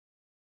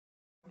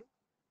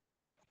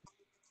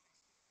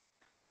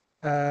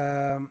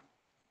It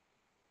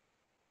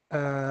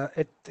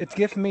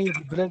gives me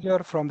the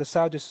pleasure from the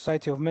Saudi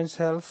Society of Men's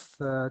Health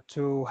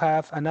to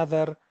have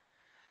another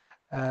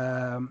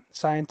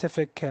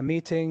scientific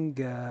meeting,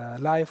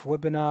 live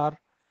webinar,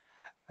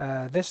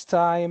 this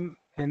time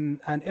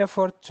in an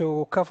effort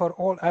to cover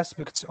all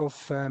aspects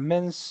of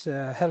men's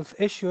health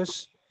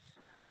issues.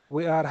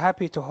 We are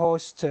happy to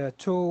host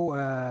two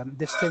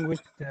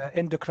distinguished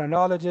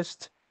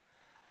endocrinologists,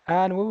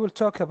 and we will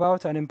talk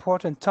about an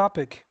important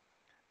topic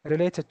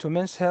related to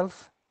men's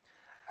health.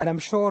 And I'm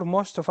sure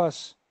most of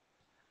us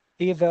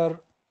either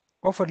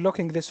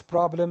overlooking this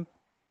problem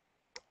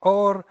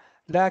or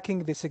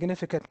lacking the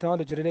significant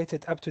knowledge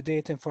related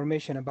up-to-date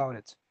information about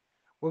it.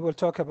 We will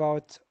talk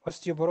about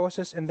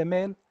osteoporosis in the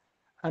male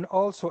and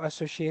also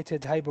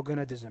associated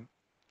hypogonadism.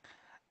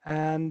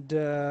 And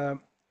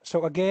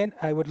so again,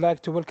 I would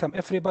like to welcome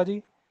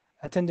everybody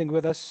attending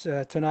with us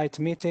tonight's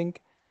meeting.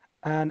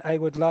 And I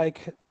would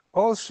like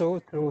also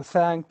to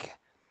thank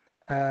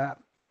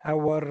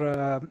our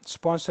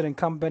sponsoring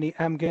company,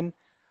 Amgen,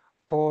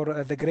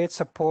 for the great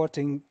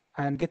supporting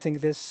and getting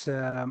this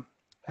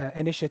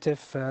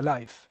initiative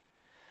live.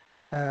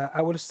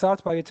 I will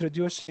start by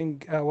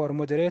introducing our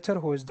moderator,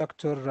 who is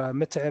Dr.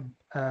 Mit'ab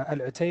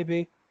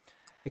Al-Utaybi,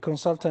 a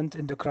consultant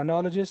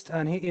endocrinologist,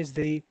 and he is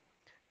the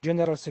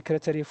General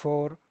Secretary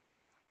for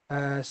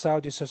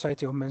Saudi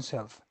Society of Men's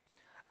Health.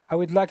 I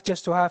would like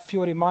just to have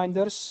few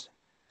reminders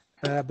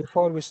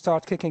before we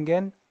start kicking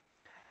in.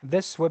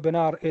 This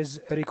webinar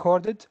is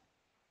recorded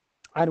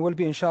and will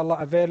be inshallah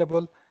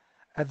available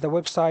at the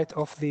website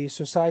of the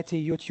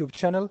Society YouTube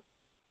channel.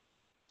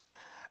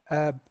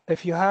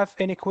 If you have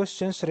any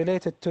questions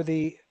related to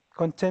the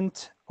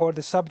content or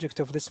the subject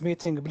of this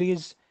meeting,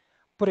 please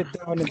put it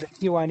down in the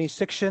Q&A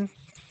section.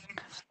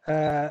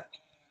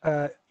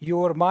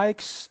 Your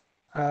mics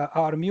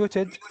are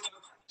muted,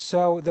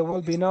 so there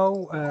will be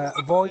no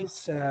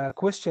voice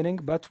questioning,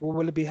 but we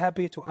will be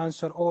happy to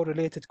answer all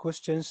related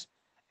questions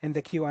in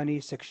the Q&A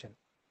section.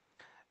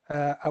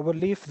 I will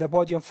leave the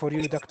podium for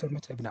you, Dr.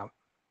 Mit'ab, now.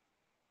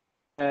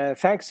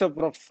 Thanks,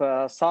 Prof.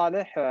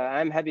 Saleh.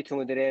 I'm happy to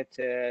moderate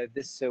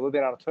this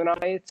webinar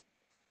tonight.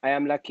 I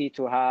am lucky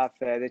to have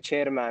the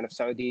chairman of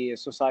Saudi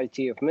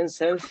Society of Men's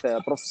Health,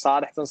 Prof.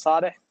 Saleh bin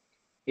Saleh.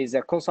 He's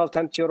a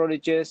consultant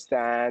urologist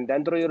and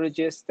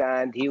andrologist,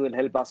 and he will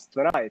help us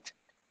tonight.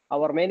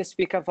 Our main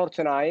speaker for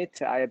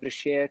tonight, I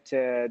appreciate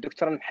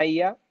Dr.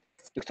 Al-Muhayya.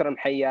 Dr.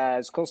 Al-Muhayya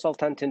is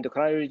consultant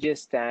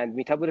endocrinologist and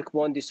metabolic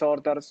bone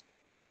disorders.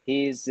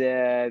 He's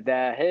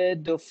the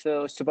head of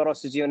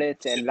osteoporosis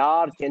unit in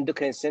large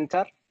endocrine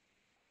center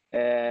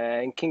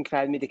in King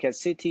Fahd Medical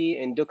City,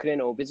 Endocrine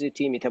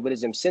Obesity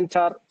Metabolism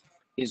Center.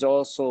 He's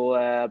also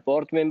a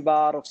board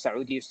member of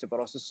Saudi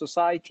Osteoporosis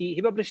Society.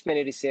 He published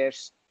many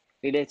research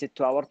related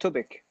to our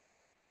topic.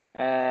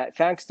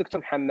 Thanks, Dr.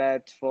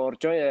 Muhammad, for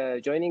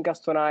joining us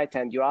tonight,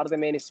 and you are the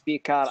main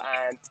speaker,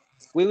 and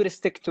we will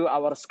stick to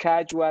our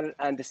schedule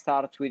and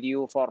start with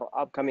you for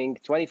upcoming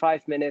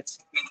 25 minutes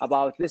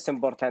about this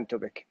important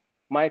topic.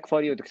 Mike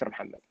for you, Dr.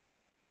 Muhammad.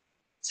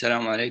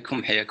 السلام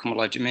عليكم, حياكم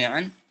الله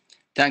جميعا.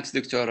 Thanks,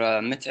 Dr.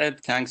 Mit'ab.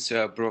 Thanks,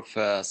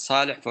 Prof.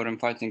 Saleh, for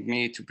inviting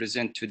me to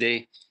present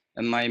today.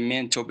 My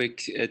main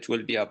topic, it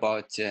will be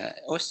about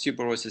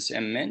osteoporosis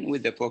in men,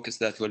 with the focus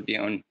that will be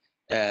on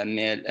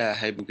male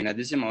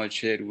hypogonadism. I will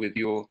share with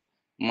you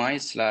my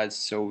slides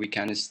so we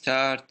can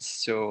start.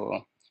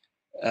 So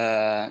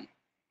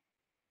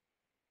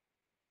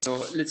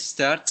let's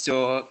start.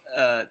 So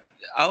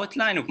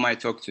outline of my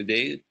talk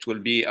today, it will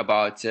be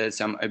about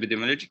some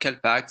epidemiological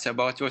facts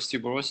about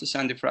osteoporosis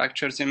and the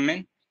fractures in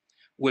men.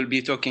 We'll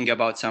be talking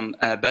about some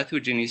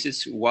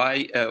pathogenesis,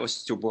 why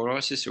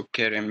osteoporosis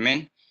occur in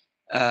men,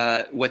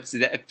 what's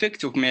the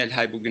effect of male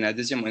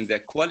hypogonadism on the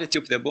quality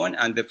of the bone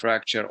and the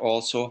fracture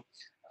also,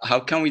 how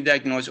can we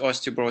diagnose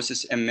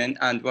osteoporosis in men,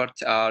 and what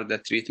are the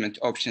treatment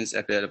options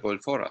available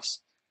for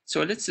us.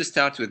 So let's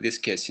start with this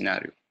case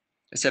scenario.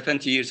 A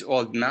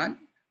 70-year-old man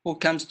who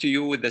comes to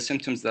you with the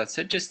symptoms that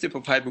suggestive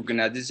of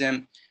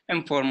hypogonadism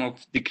in form of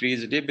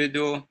decreased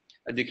libido,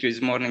 a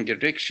decreased morning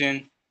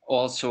erection,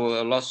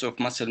 also a loss of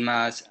muscle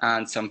mass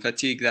and some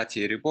fatigue that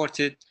he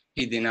reported.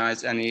 He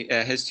denies any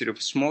history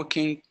of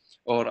smoking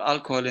or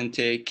alcohol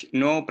intake,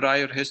 no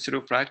prior history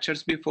of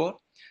fractures before.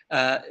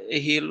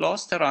 He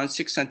lost around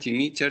 6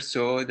 centimeters,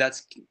 so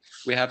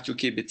we have to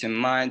keep it in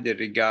mind in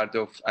regard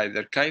of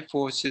either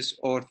kyphosis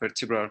or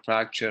vertebral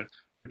fracture,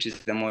 which is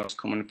the most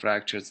common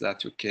fractures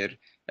that occur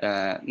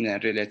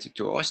related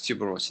to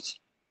osteoporosis.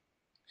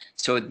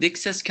 So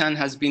DEXA scan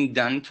has been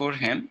done for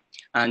him,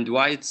 and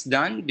why it's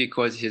done?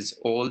 Because he's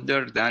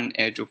older than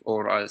age of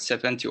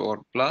 70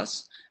 or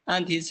plus,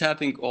 and he's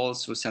having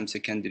also some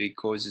secondary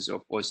causes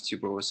of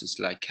osteoporosis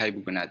like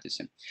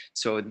hypogonadism.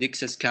 So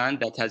DEXA scan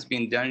that has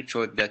been done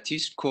showed the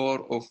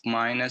T-score of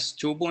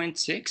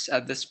 -2.6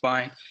 at the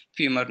spine,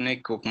 femur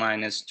neck of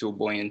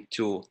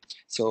 -2.2.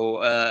 So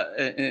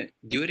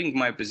during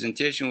my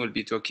presentation, we'll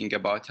be talking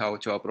about how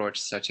to approach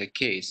such a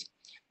case.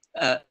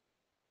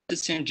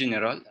 in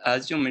general,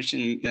 as you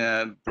mentioned,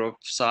 Prof.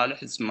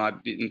 Saleh,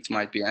 it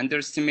might be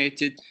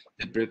underestimated.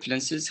 The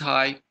prevalence is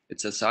high.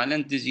 It's a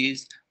silent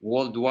disease.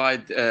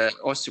 Worldwide,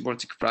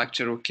 osteoporotic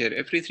fracture occur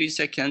every 3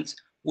 seconds.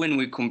 When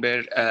we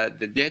compare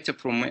the data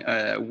from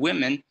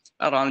women,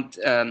 around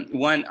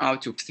 1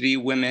 out of 3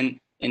 women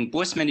in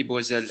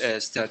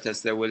postmenopausal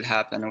status that will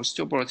have an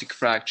osteoporotic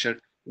fracture.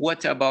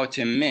 What about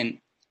in men?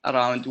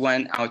 Around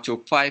 1 out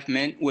of 5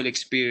 men will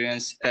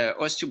experience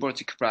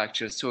osteoporotic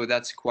fracture. So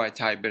that's quite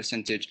high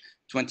percentage.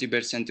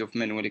 20% of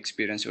men will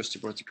experience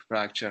osteoporotic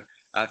fracture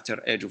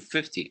after age of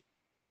 50.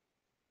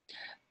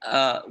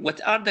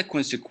 What are the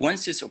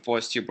consequences of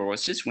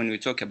osteoporosis? When we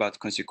talk about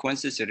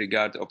consequences in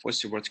regard of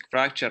osteoporotic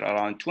fracture,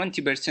 around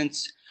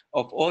 20%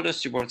 of all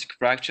osteoporotic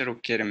fracture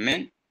occur in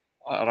men.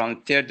 Around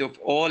a third of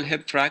all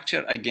hip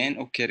fracture, again,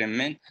 occur in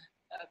men.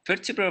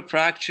 Vertebral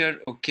fracture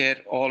occur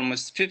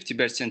almost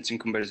 50% in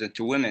comparison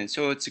to women.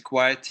 So it's a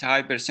quite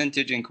high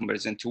percentage in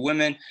comparison to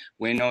women.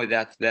 We know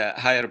that the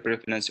higher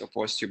prevalence of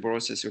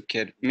osteoporosis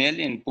occur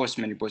mainly in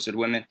postmenopausal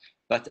women,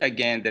 but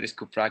again, the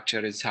risk of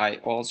fracture is high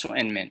also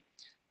in men.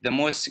 The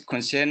most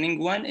concerning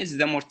one is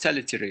the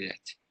mortality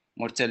rate.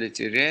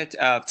 Mortality rate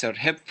after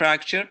hip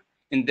fracture,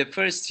 in the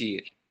first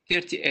year,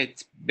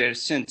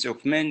 38%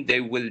 of men, they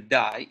will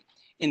die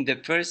in the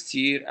first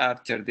year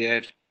after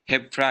their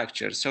hip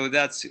fracture. So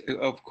that's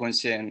of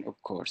concern,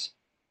 of course.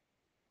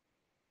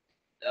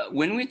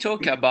 When we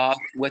talk about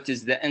what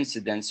is the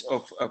incidence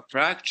of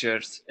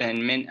fractures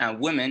in men and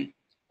women,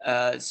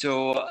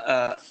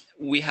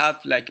 we have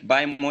like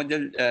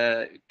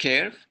bimodal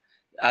curve.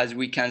 As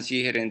we can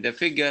see here in the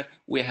figure,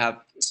 we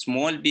have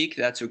small peak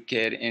that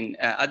occur in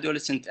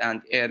adolescent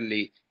and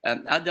early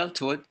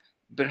adulthood,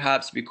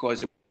 perhaps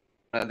because of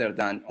rather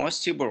than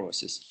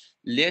osteoporosis.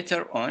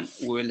 Later on,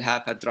 we will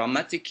have a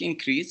dramatic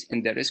increase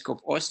in the risk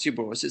of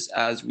osteoporosis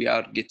as we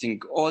are getting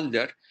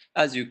older.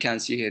 As you can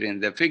see here in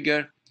the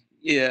figure,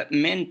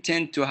 men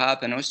tend to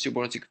have an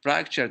osteoporotic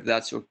fracture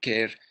that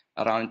occur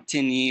around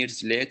 10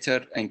 years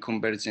later in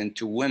comparison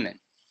to women.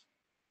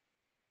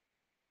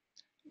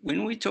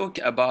 When we talk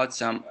about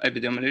some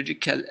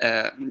epidemiological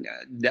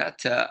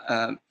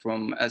data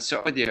from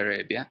Saudi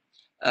Arabia,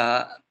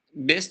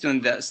 based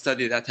on the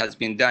study that has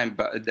been done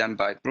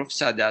by Prof.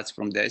 Sadat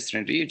from the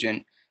Eastern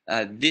region,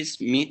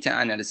 this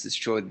meta-analysis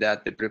showed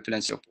that the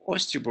prevalence of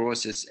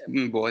osteoporosis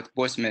in both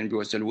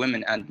postmenopausal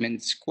women and men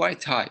is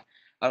quite high.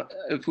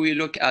 If we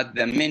look at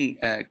the men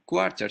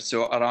quarter,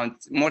 so around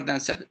more than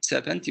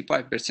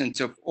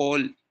 75% of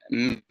all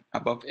men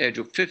above age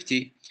of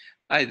 50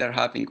 either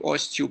having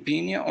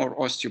osteopenia or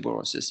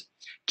osteoporosis.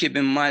 Keep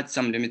in mind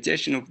some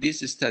limitation of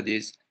these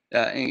studies,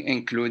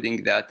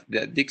 including that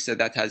the DICSA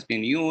that has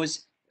been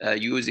used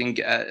using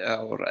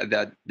or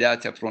the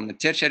data from the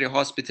tertiary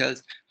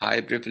hospitals,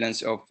 high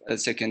prevalence of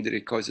secondary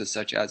causes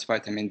such as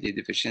vitamin D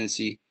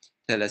deficiency,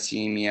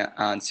 thalassemia,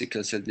 and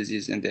sickle cell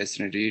disease in the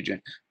Eastern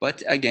region.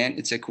 But again,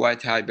 it's a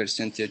quite high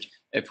percentage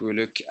if we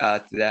look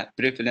at the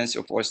prevalence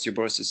of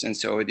osteoporosis in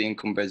Saudi in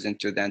comparison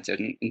to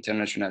the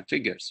international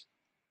figures.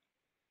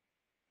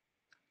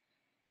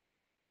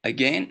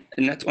 Again,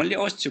 not only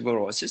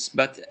osteoporosis,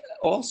 but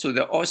also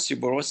the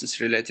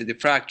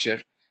osteoporosis-related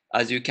fracture.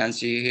 As you can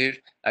see here,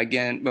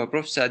 again,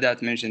 Prof.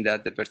 Sadat mentioned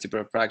that the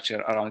vertebral fracture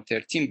around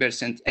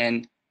 13%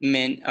 in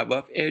men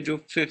above age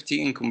of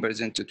 50 in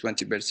comparison to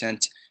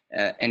 20%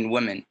 in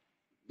women.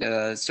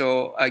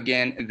 So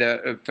again,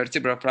 the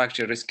vertebral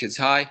fracture risk is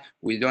high.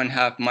 We don't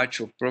have much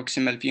of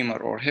proximal femur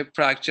or hip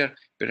fracture,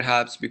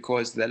 perhaps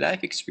because the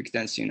life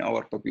expectancy in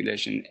our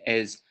population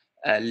is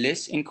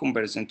less in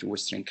comparison to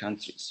Western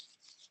countries.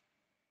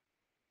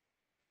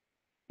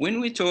 When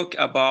we talk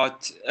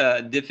about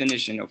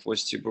definition of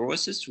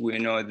osteoporosis, we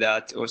know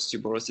that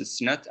osteoporosis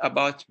is not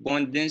about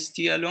bone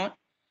density alone.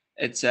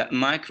 It's a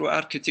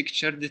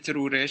microarchitecture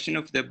deterioration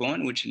of the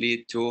bone, which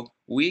lead to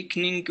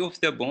weakening of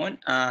the bone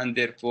and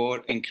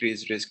therefore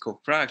increased risk of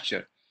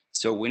fracture.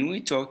 So when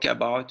we talk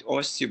about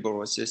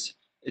osteoporosis,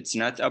 it's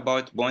not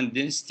about bone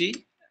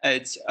density,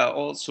 it's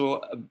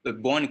also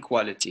bone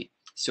quality.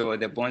 So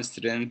the bone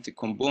strength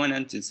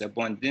component is the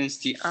bone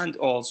density and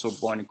also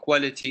bone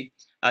quality.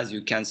 As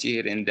you can see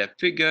here in the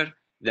figure,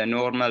 the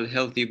normal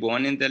healthy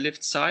bone in the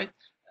left side.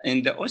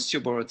 In the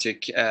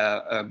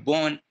osteoporotic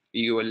bone,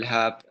 you will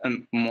have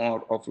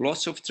more of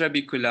loss of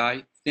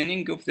trabeculi,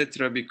 thinning of the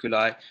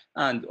trabeculi,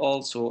 and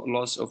also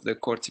loss of the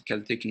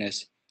cortical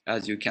thickness.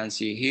 As you can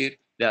see here,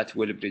 that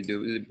will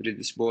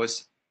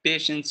predispose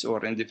patients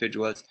or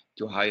individuals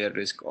to higher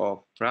risk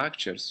of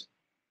fractures.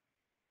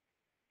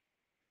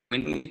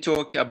 When we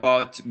talk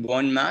about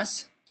bone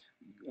mass,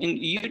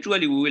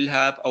 usually we will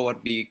have our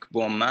peak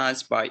bone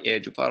mass by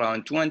age of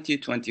around 20,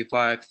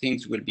 25,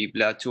 things will be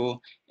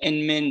plateau,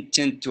 and men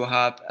tend to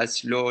have a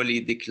slowly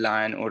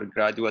decline or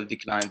gradual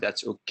decline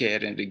that's occur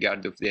in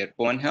regard of their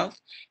bone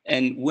health.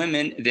 And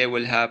women, they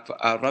will have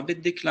a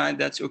rapid decline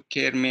that's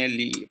occur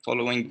mainly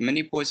following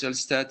menopausal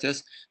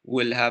status,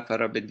 will have a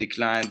rapid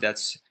decline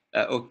that's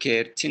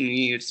occur 10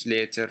 years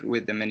later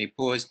with the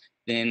menopause,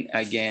 then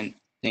again,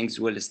 things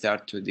will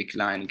start to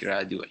decline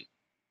gradually.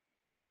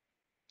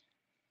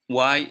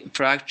 why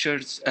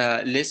fractures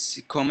less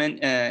common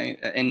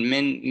in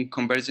men in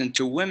comparison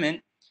to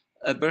women?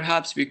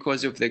 Perhaps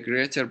because of the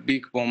greater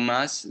peak bone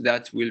mass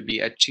that will be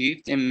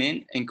achieved in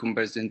men in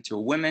comparison to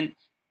women.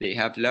 They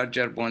have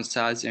larger bone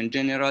size in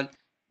general,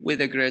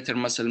 with a greater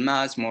muscle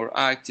mass, more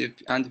active,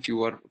 and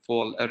fewer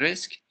fall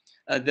risk.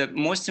 The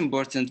most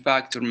important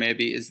factor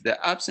maybe is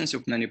the absence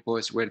of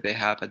menopause, where they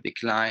have a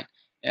decline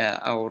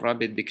or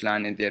rapid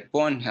decline in their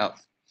bone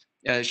health.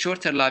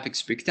 Shorter life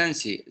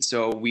expectancy.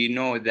 So we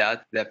know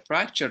that the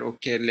fracture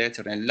occur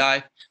later in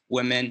life.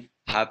 Women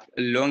have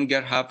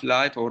longer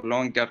half-life or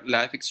longer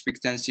life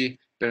expectancy.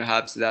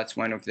 Perhaps that's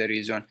one of the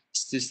reasons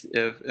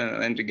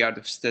in regard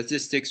of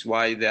statistics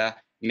why the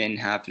men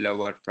have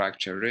lower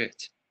fracture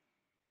rate.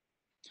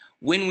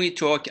 When we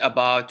talk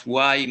about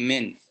why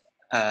men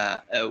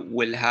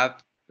will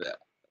have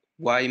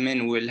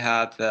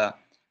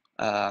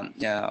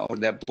or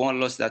the bone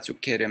loss that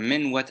occur in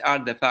men, what are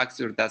the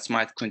factors that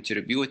might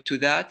contribute to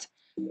that?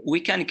 We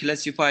can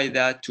classify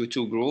that to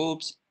two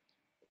groups.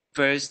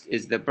 First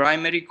is the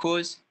primary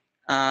cause,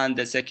 and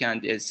the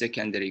second is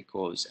secondary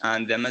cause.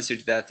 And the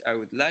message that I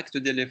would like to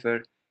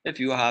deliver, if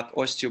you have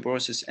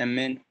osteoporosis in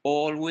men,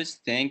 always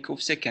think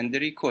of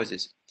secondary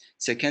causes.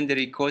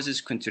 Secondary causes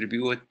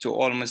contribute to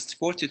almost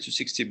 40 to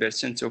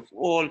 60% of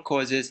all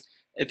causes.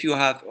 If you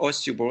have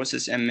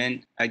osteoporosis in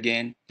men,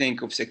 again,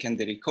 think of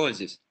secondary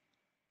causes.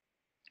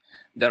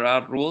 There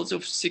are roles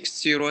of sex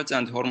steroids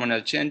and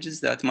hormonal changes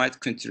that might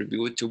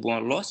contribute to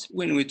bone loss.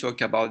 When we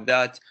talk about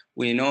that,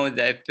 we know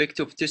the effect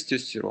of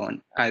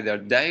testosterone, either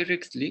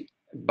directly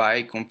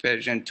by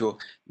conversion to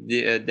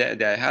the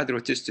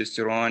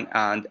dihydrotestosterone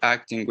and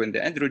acting on the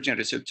androgen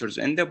receptors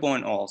in the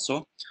bone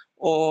also,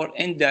 or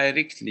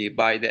indirectly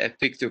by the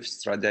effect of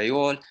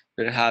estradiol.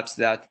 Perhaps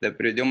that the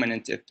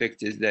predominant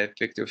effect is the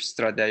effect of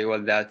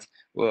estradiol that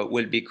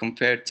will be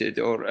converted,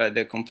 or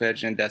the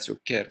conversion that's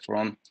occurred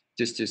from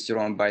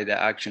testosterone by the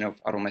action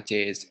of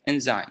aromatase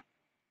enzyme.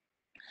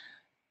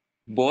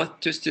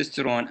 Both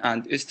testosterone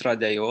and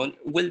estradiol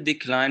will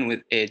decline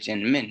with age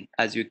in men.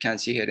 As you can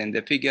see here in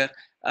the figure,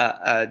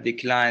 a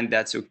decline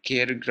that's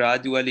occurred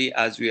gradually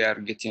as we are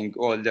getting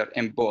older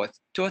in both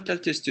total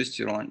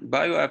testosterone,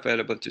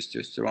 bioavailable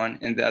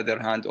testosterone, on the other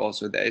hand,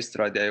 also the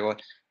estradiol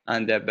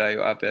and the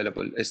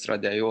bioavailable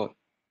estradiol.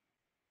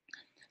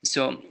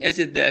 So is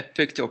it the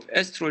effect of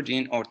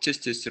estrogen or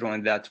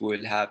testosterone that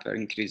will have an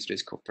increased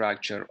risk of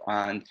fracture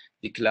and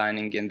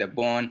declining in the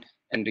bone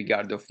in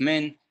regard of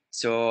men?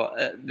 So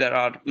there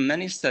are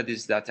many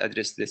studies that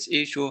address this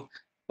issue,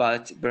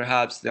 but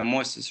perhaps the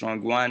most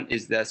strong one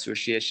is the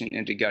association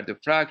in regard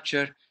of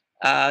fracture,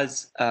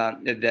 as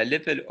the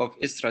level of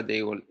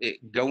estradiol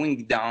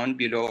going down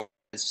below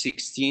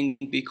 16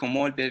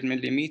 picomole per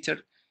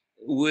millimeter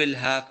will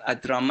have a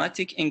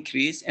dramatic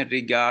increase in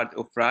regard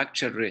of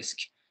fracture risk.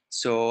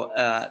 So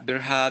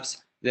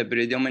perhaps the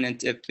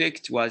predominant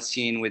effect was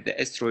seen with the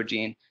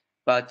estrogen,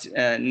 but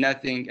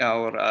nothing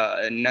or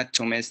not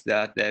to miss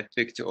that the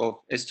effect of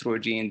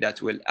estrogen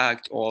that will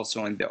act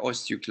also on the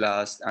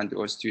osteoclast and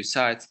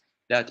osteocytes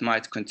that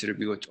might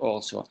contribute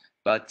also.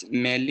 But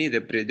mainly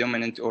the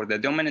predominant or the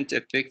dominant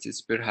effect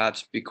is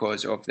perhaps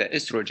because of the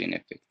estrogen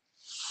effect.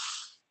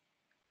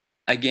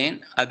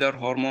 Again, other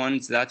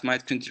hormones that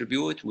might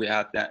contribute, we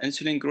have the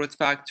insulin growth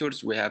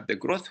factors, we have the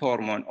growth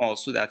hormone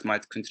also that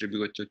might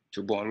contribute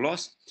to bone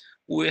loss.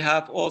 We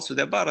have also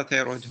the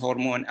parathyroid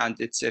hormone and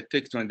its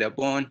effect on the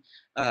bone.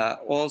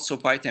 Also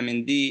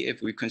vitamin D,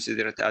 if we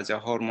consider it as a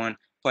hormone,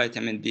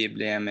 vitamin D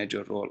play a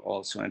major role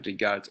also in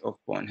regard of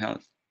bone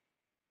health.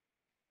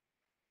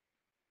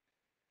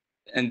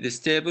 In this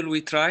table, we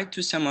try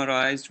to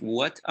summarize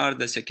what are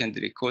the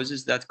secondary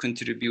causes that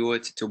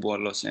contribute to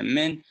bone loss in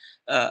men.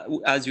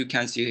 As you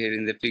can see here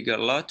in the figure,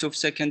 a lot of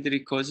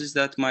secondary causes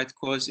that might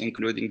cause,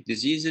 including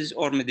diseases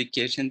or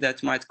medication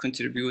that might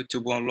contribute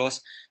to bone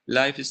loss,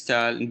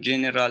 lifestyle in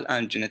general,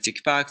 and genetic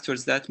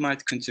factors that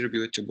might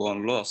contribute to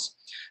bone loss.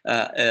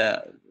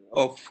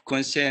 Of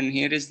concern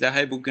here is the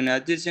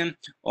hypogonadism,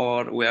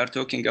 or we are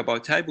talking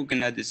about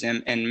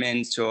hypogonadism in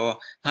men. So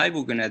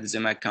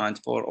hypogonadism accounts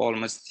for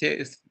almost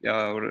a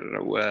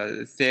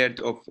third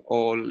of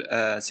all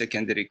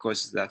secondary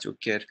causes that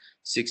occur,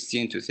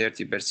 16 to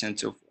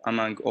 30% of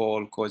among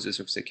all causes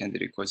of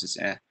secondary causes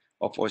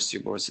of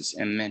osteoporosis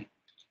in men.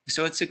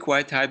 So it's a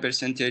quite high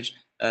percentage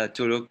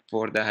to look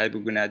for the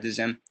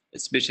hypogonadism,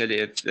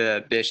 especially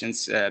if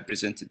patients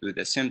presented with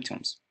the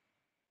symptoms.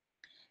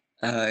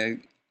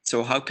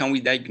 So how can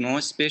we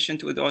diagnose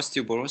patient with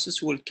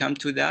osteoporosis? We'll come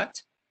to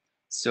that.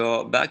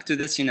 So back to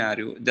the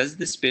scenario, does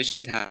this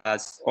patient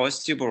has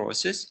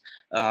osteoporosis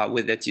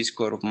with a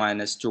T-score of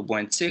minus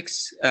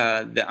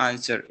 2.6? The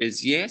answer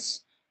is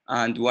yes.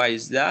 And why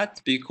is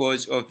that?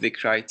 Because of the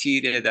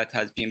criteria that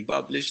has been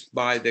published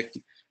by the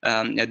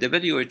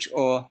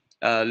WHO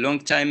a long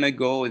time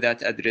ago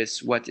that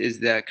address what is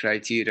the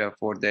criteria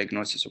for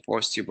diagnosis of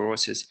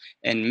osteoporosis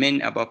in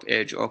men above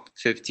age of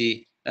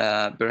 50.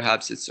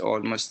 Perhaps it's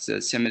almost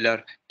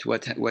similar to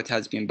what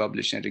has been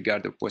published in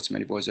regard of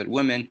postmenopausal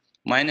women,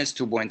 minus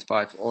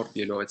 2.5 or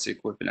below, it's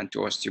equivalent to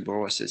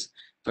osteoporosis.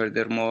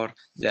 Furthermore,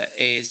 the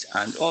ACE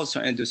and also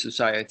Endo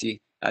Society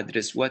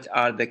address what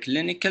are the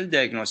clinical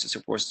diagnosis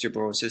of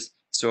osteoporosis.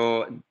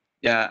 So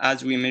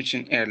as we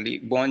mentioned earlier,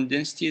 bone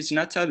density is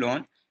not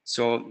alone.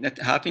 So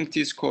having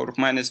T-score of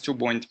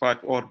 -2.5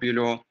 or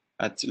below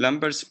at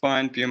lumbar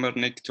spine, femur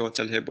neck,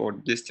 total hip, or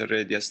distal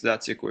radius,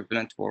 that's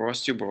equivalent for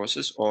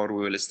osteoporosis, or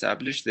we will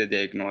establish the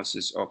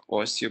diagnosis of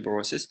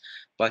osteoporosis.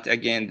 But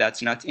again,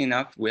 that's not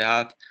enough. We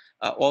have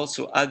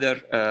also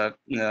other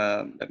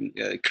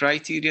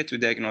criteria to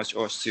diagnose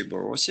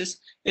osteoporosis.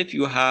 If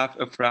you have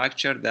a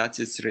fracture that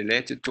is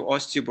related to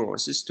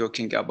osteoporosis,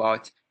 talking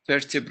about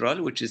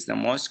vertebral, which is the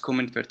most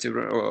common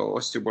vertebral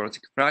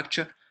osteoporotic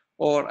fracture,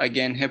 or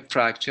again hip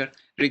fracture,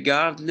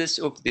 regardless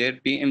of their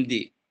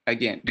BMD.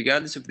 Again,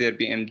 regardless of their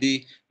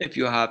BMD, if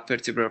you have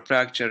vertebral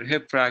fracture,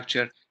 hip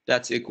fracture,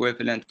 that's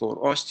equivalent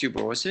for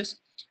osteoporosis.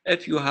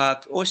 If you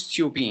have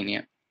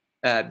osteopenia,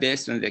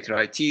 based on the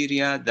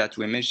criteria that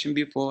we mentioned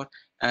before,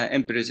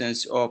 in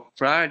presence of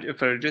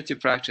fragility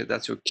fracture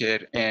that occur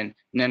in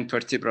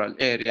non-vertebral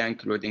area,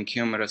 including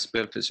humerus,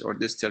 pelvis, or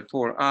distal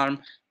forearm,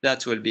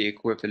 that will be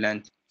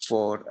equivalent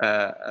for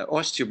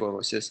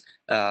osteoporosis.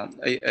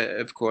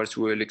 Of course,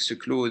 we will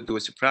exclude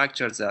those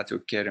fractures that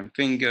occur in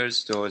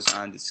fingers, toes,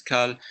 and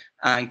skull.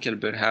 Ankle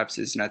perhaps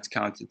is not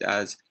counted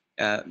as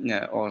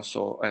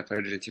also a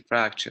fragility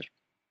fracture.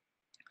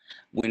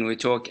 When we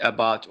talk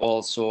about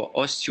also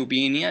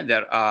osteopenia,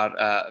 there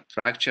are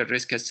fracture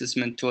risk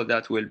assessment tools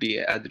that we'll be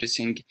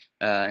addressing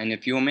in a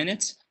few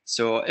minutes.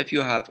 So if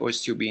you have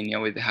osteopenia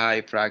with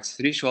high fracture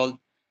threshold,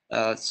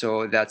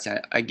 so that's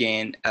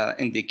again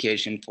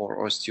indication for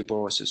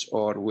osteoporosis,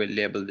 or we'll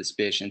label this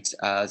patient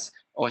as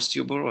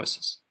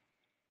osteoporosis.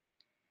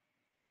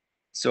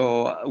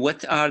 So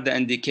what are the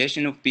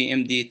indication of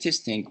BMD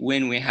testing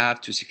when we have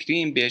to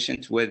screen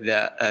patients with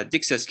the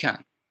DEXA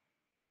scan?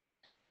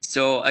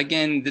 So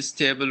again, this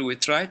table, we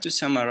try to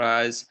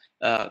summarize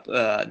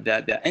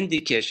the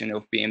indication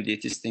of BMD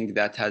testing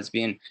that has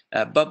been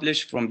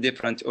published from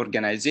different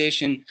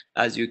organizations.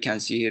 As you can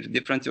see here,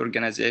 different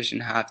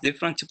organizations have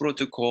different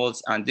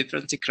protocols and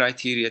different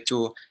criteria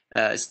to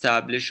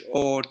establish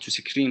or to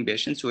screen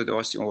patients with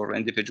or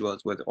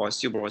individuals with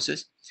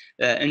osteoporosis.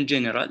 In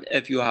general,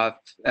 if you have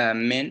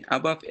men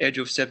above age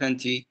of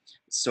 70,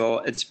 so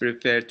it's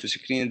preferred to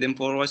screen them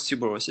for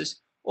osteoporosis,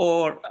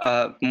 or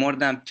more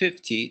than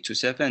 50 to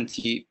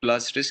 70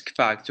 plus risk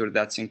factor,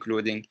 that's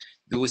including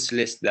those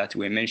lists that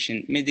we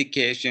mentioned,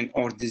 medication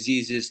or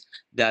diseases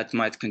that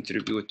might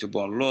contribute to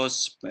bone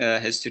loss,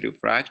 history of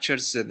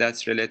fractures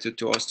that's related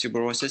to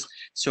osteoporosis.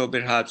 So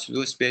perhaps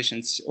those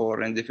patients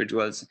or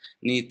individuals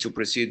need to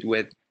proceed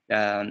with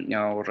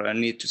or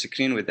need to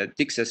screen with a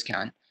DEXA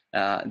scan.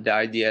 The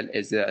ideal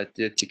is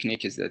the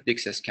technique is the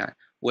DEXA scan.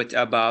 What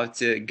about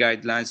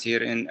guidelines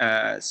here in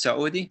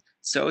Saudi?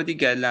 Saudi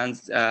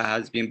guidelines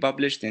has been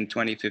published in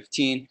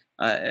 2015,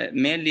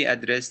 mainly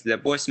address the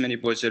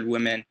postmenopausal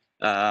women,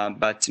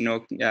 but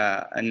no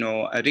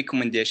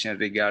recommendation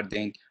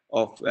regarding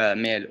of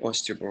male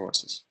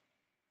osteoporosis.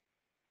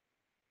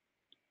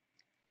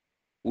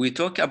 We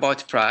talk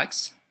about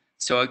FRAX.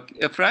 So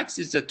FRAX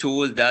is a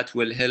tool that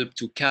will help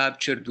to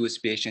capture those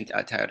patients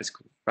at high risk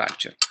of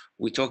fracture.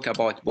 We talk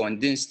about bone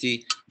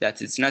density,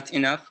 that is not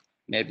enough.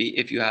 Maybe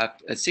if you have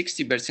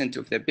 60%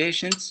 of the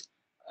patients,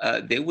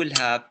 they will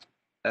have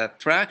a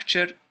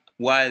fracture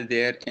while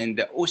they're in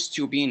the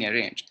osteopenia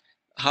range.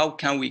 How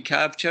can we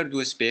capture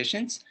those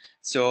patients?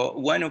 So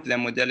one of the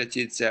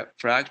modalities is a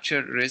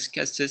fracture risk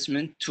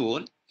assessment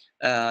tool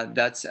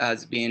that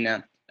has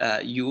been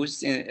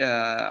used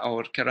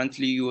or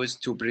currently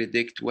used to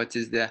predict what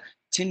is the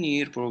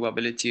 10-year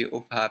probability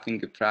of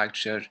having a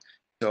fracture.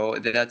 So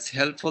that's a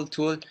helpful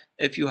tool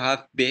if you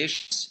have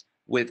patients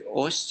with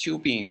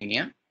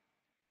osteopenia,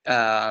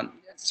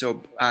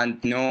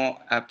 and no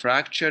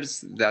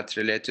fractures that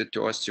related to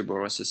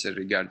osteoporosis in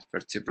regard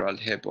vertebral,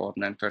 hip, or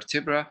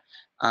non-vertebral,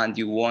 and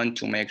you want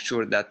to make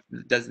sure that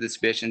does this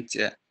patient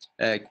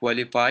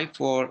qualify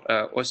for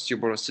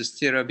osteoporosis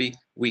therapy,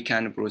 we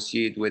can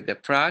proceed with the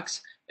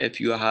FRAX. If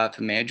you have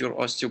major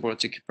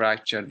osteoporotic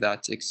fracture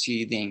that's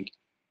exceeding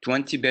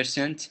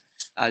 20%,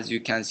 as you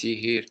can see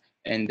here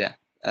in the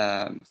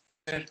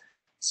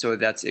so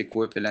that's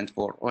equivalent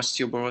for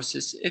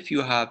osteoporosis. If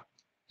you have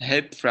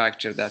hip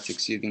fracture that's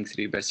exceeding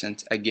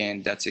 3%,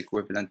 again, that's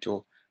equivalent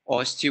to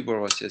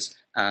osteoporosis,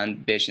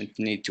 and patients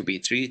need to be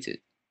treated.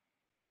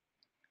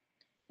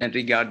 In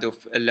regard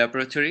of a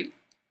laboratory,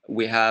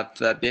 we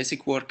have a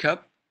basic workup.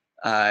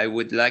 I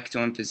would like to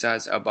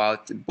emphasize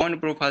about bone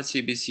profile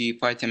CBC,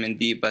 vitamin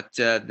D, but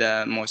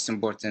the most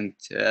important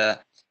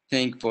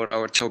thing for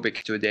our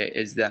topic today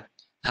is the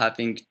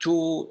having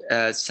two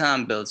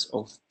samples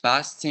of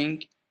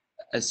fasting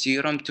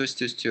serum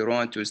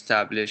testosterone to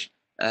establish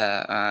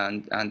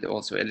and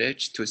also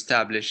LH to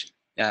establish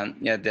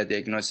the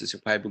diagnosis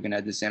of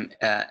hypogonadism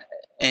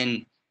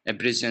in the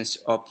presence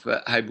of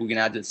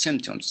hypogonadal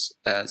symptoms.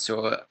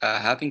 So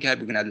having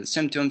hypogonadal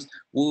symptoms,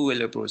 we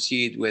will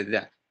proceed with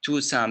the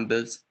two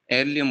samples,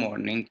 early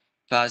morning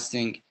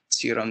fasting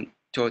serum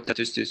total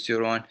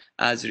testosterone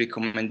as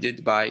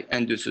recommended by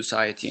Endo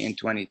Society in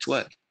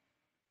 2012.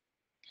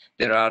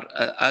 There are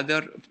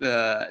other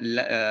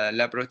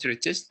laboratory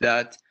tests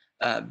that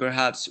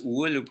perhaps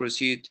will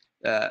proceed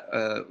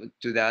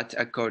to that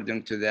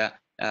according to the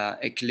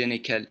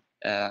clinical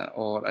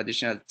or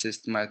additional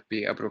test might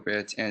be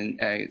appropriate in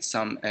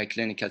some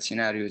clinical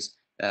scenarios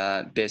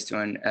based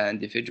on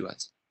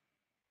individuals.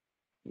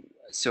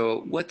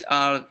 So what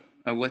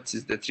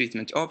is the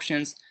treatment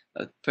options?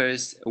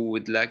 First, we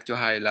would like to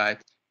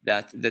highlight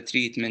that the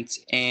treatment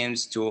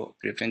aims to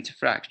prevent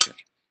fracture.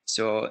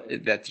 So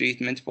the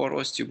treatment for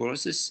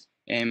osteoporosis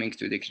aiming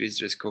to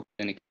decrease risk of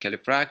clinical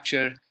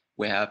fracture.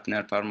 We have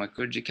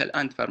non-pharmacological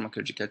and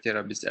pharmacological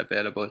therapies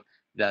available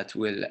that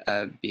will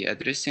be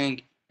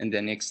addressing in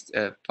the next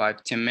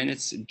 5-10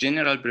 minutes.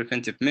 General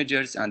preventive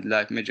measures and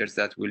life measures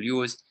that we'll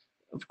use.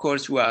 Of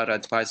course, we are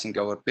advising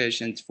our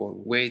patients for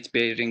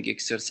weight-bearing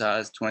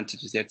exercise, 20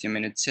 to 30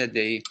 minutes a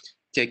day,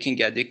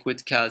 taking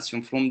adequate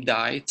calcium from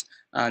diet,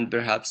 and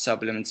perhaps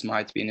supplements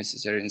might be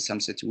necessary in some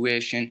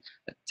situation,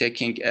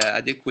 taking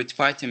adequate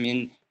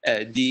vitamin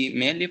D,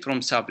 mainly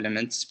from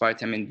supplements.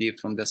 Vitamin D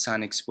from the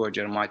sun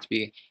exposure might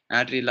be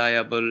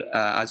unreliable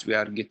as we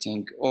are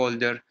getting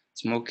older,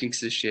 smoking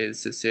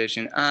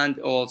cessation, and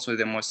also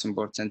the most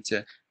important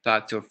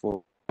factor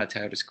for at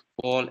high risk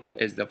fall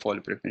is the fall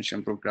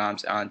prevention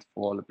programs and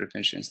fall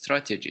prevention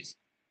strategies.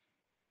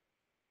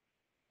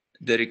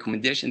 The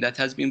recommendation that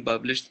has been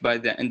published by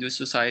the Endo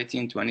Society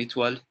in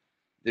 2012,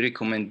 they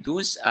recommend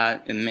those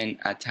men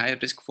at high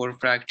risk for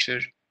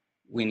fracture,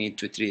 we need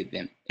to treat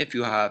them. If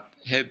you have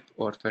hip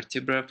or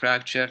vertebral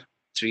fracture,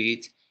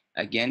 treat.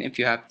 Again, if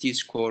you have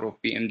T-score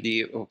of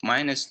BMD of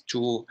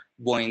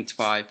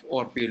 -2.5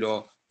 or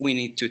below, we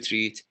need to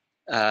treat.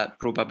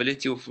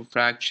 Probability of a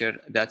fracture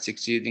that's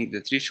exceeding the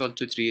threshold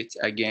to treat,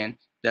 again,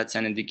 that's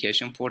an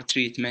indication for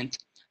treatment.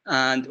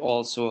 And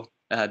also,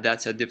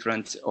 that's a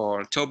different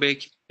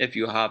topic. If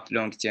you have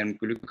long-term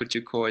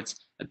glucocorticoids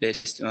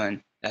based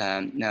on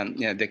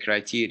the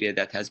criteria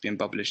that has been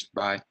published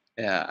by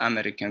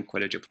American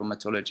College of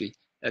Rheumatology,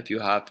 if you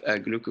have a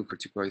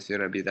glucocorticoid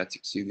therapy that's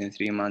exceeding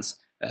 3 months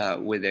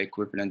with the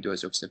equivalent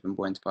dose of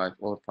 7.5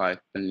 or 5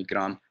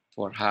 milligram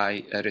for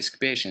high-risk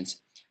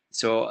patients.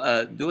 So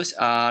those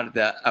are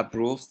the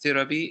approved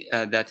therapy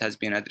that has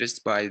been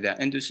addressed by the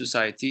Endo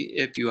Society.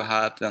 If you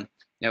have,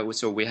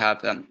 so we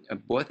have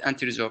both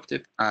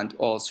antiresorptive and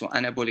also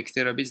anabolic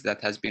therapies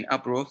that has been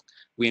approved.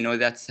 We know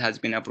that has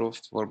been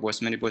approved for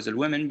postmenopausal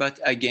women, but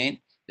again,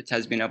 it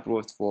has been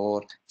approved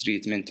for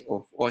treatment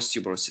of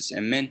osteoporosis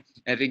in men.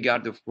 In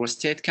regard of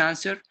prostate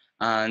cancer,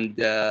 and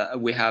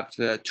we have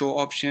 2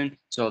 options,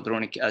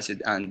 zoledronic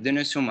acid and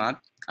denosumab,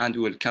 and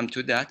we'll come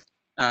to that.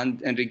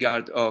 And in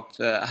regard of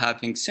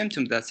having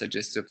symptoms that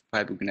suggest of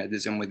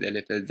hypogonadism with a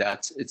level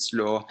that it's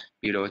low,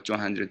 below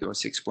 200 or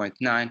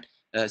 6.9,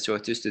 so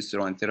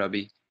testosterone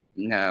therapy,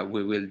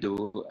 we will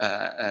do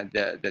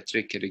the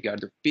trick in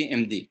regard of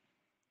PMD.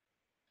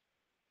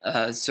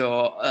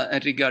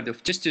 In regard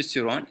of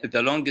testosterone,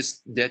 the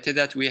longest data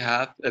that we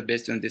have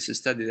based on this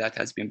study that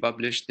has been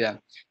published in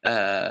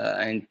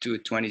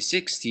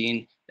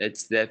 2016,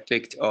 it's the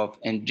effect of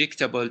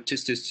injectable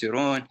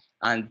testosterone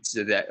and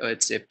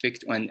its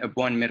effect on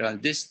bone mineral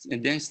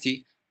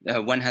density.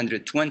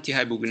 120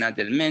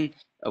 hypogonadal men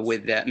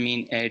with the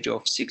mean age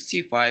of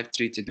 65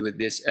 treated with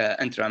this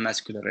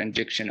intramuscular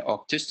injection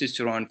of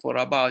testosterone for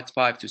about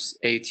 5 to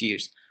 8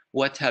 years.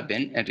 What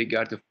happened in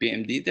regard of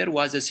PMD? There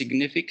was a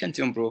significant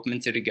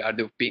improvement in regard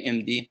of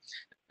PMD,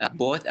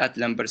 both at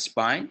lumbar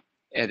spine,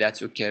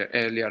 that's occurred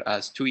earlier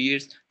as 2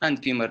 years,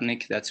 and femur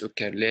neck that's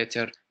occurred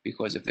later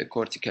because of the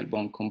cortical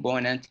bone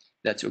component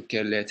that's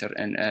occurred later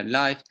in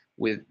life,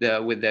 with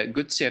a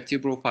good safety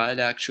profile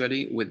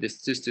actually with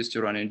this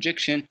testosterone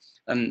injection.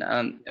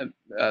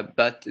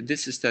 But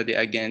this study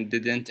again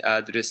didn't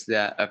address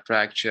the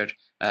fracture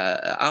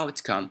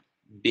outcome.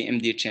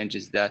 BMD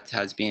changes that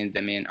has been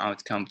the main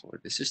outcome for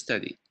this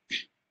study.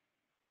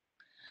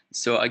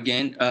 So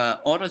again,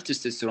 oral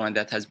testosterone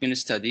that has been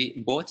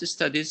studied, both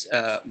studies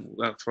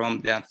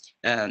from the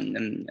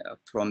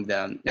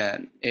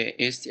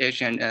East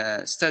Asian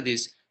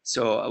studies.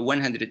 So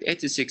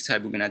 186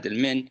 hypogonadal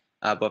men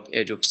above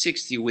age of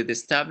 60 with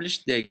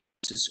established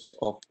diagnosis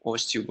of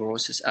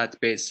osteoporosis at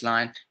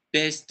baseline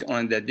based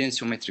on the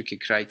densitometric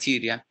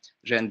criteria,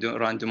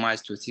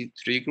 randomized to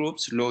 3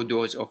 groups: low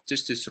dose of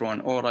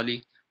testosterone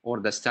orally, or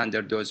the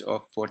standard dose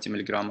of 40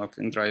 milligram of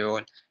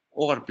indriol,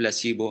 or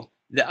placebo.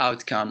 The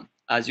outcome,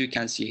 as you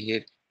can see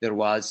here, there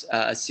was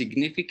a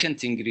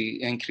significant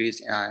increase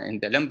in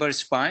the lumbar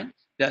spine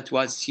that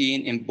was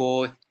seen in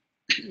both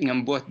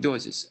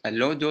doses, a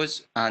low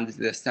dose and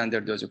the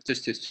standard dose of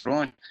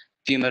testosterone.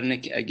 Femur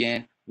neck,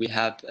 again, we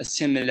have a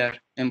similar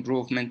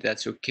improvement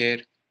that's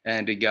occurred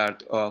in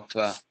regard of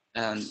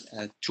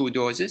 2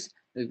 doses.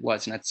 It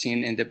was not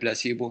seen in the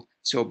placebo.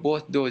 So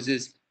both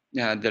doses,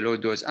 the low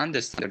dose and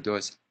the standard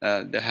dose,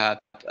 they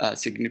have a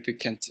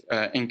significant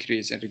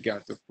increase in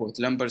regard of both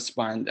lumbar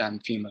spine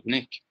and femur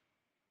neck.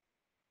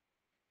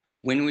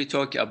 When we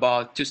talk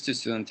about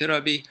testosterone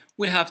therapy,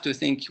 we have to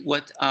think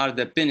what are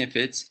the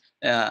benefits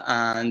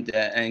and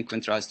in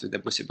contrast to the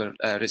possible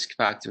risk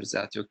factors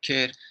that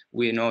occur.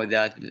 We know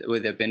that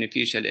with the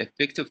beneficial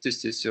effect of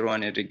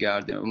testosterone in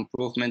regard to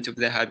improvement of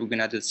the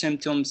hypogonadal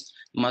symptoms,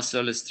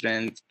 muscle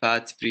strength,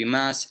 fat-free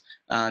mass,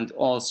 and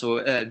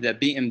also the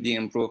BMD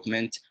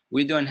improvement,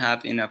 we don't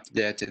have enough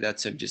data that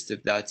suggests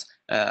that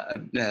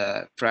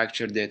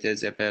fracture data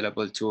is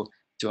available to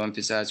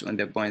emphasize on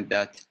the point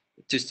that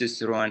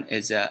testosterone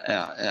is an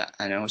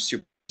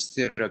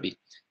osteoporosis therapy.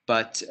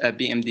 But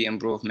BMD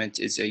improvement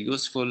is a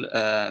useful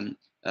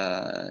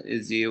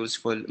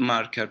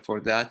marker for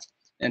that.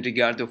 In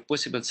regard of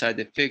possible side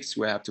effects,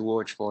 we have to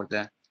watch for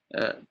the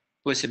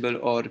possible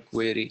or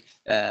query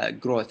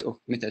growth of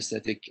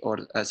metastatic or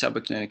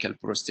subclinical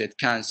prostate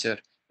cancer,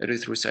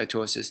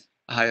 erythrocytosis,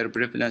 higher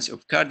prevalence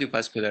of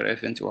cardiovascular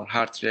event or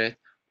heart rate,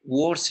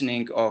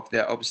 worsening of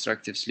the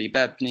obstructive sleep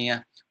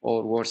apnea,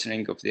 or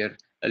worsening of their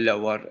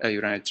lower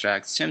urinary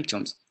tract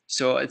symptoms.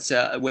 So it's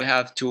we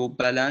have to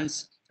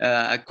balance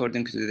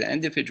according to the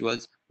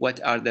individuals what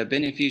are the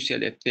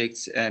beneficial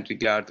effects in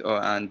regard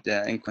and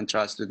in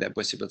contrast to the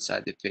possible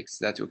side effects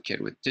that occur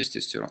with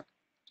testosterone.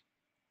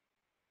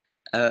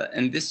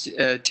 In this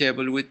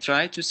table, we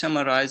try to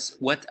summarize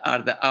what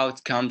are the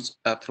outcomes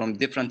from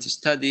different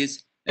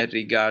studies in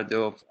regard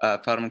of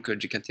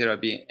pharmacological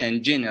therapy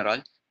in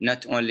general,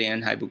 not only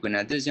in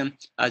hypogonadism.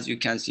 As you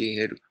can see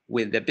here,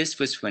 with the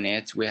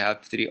bisphosphonates, we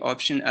have three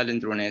options: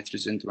 alendronate,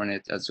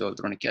 risindronate, and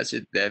zoledronic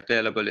acid. The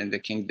available in the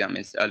kingdom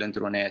is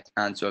alendronate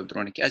and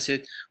zoledronic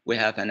acid. We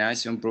have a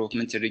nice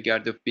improvement in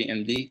regard of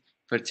BMD.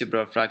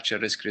 Vertebral fracture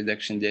risk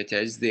reduction data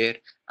is there,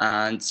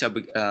 and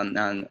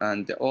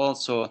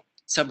also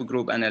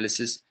subgroup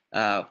analysis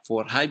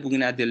for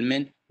hypogonadal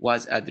men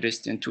was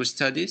addressed in two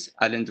studies,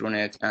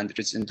 alendronate and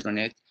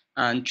risindronate,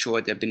 and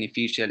showed the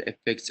beneficial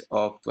effects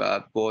of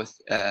both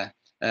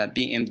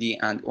BMD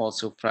and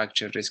also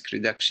fracture risk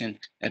reduction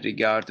in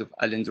regard of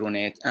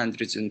alendronate and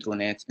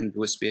risindronate in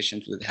those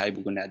patients with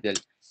hypogonadal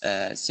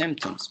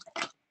symptoms.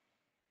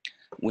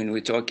 When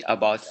we talk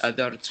about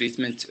other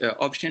treatment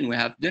option, we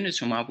have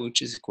denosumab,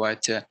 which is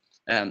quite a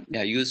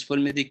useful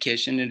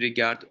medication in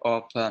regard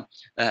of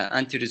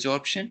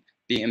anti-resorption,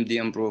 BMD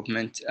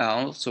improvement,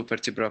 also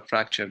vertebral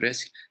fracture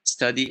risk.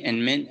 Study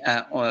in men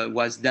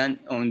was done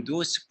on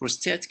those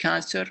prostate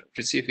cancer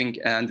receiving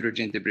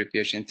androgen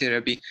deprivation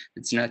therapy.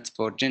 It's not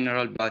for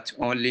general, but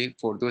only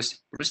for those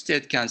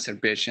prostate cancer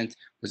patients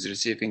who's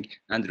receiving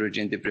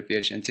androgen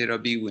deprivation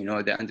therapy. We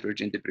know the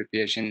androgen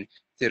deprivation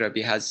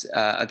therapy has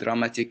a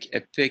dramatic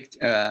effect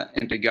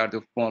in regard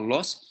of bone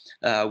loss.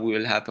 We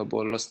will have a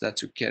bone loss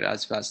that occur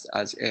as fast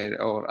as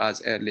or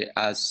as early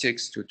as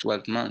 6 to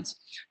 12 months.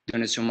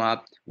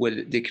 Denosumab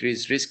will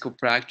decrease risk of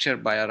fracture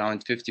by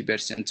around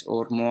 50%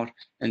 or more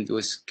in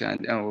those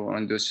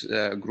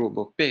group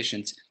of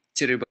patients.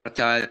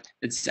 Teriparatide,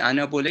 it's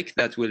anabolic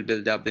that will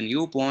build up the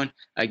new bone.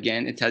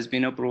 Again, it has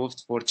been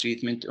approved for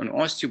treatment on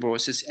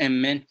osteoporosis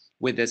in men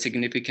with a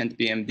significant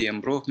BMD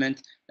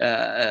improvement.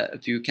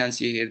 If you can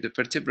see here, the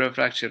vertebral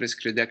fracture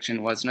risk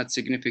reduction was not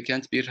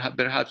significant,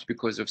 perhaps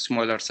because of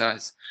smaller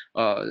size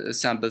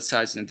sample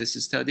size in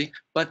this study,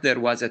 but there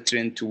was a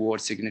trend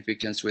towards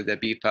significance with a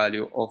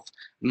p-value of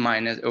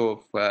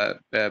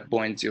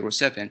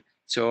 0.07.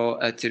 So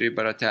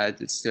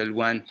teriparatide is still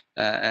one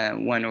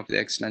of the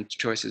excellent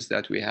choices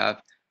that we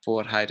have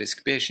for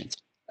high-risk patients.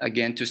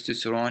 Again,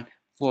 testosterone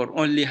for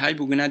only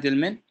hypogonadal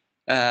men.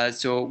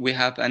 So we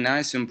have a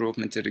nice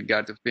improvement in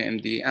regard of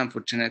BMD.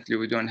 Unfortunately,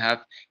 we don't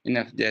have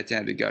enough data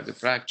in regard of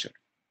fracture.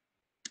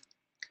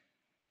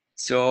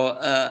 So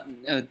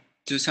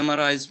to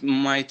summarize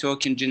my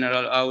talk in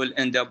general, I will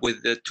end up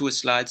with the two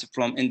slides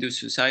from Indo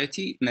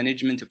Society,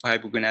 management of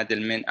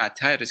hypogonadal men at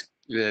high-risk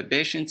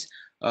patients.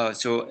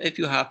 So if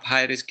you have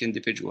high-risk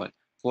individual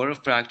for a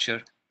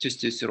fracture,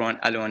 testosterone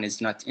alone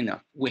is not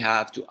enough. We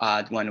have to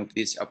add one of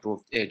these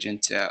approved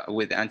agents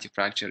with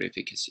anti-fracture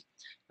efficacy.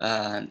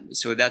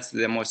 So that's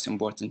the most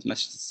important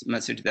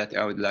message that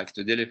I would like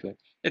to deliver.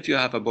 If you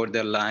have a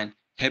borderline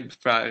high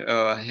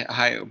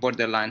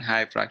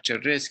fracture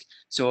risk,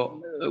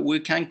 so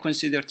we can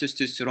consider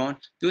testosterone.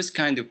 Those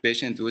kind of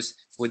patients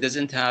who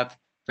doesn't have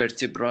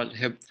vertebral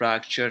hip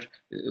fracture,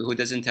 who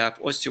doesn't have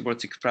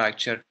osteoporotic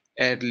fracture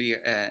early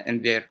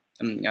in their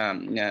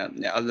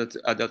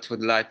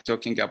adulthood life,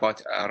 talking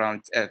about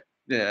around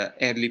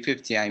early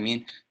 50, I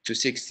mean, to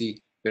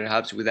 60,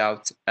 perhaps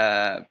without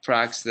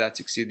fractures that's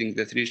exceeding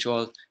the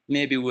threshold.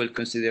 Maybe we'll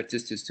consider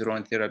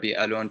testosterone therapy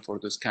alone for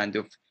those kind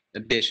of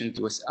patients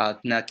with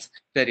not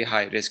very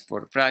high risk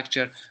for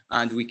fracture,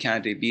 and we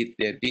can repeat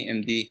their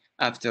BMD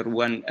after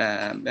 1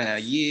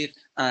 year.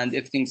 And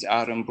if things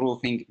are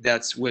improving,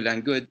 that's well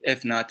and good.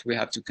 If not, we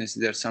have to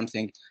consider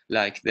something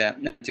like the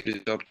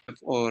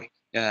anti-resorptive or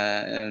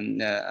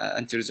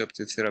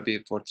anti-resorptive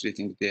therapy for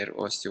treating their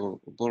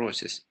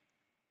osteoporosis.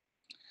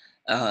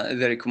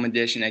 The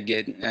recommendation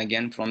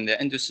again from the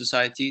Indo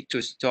Society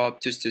to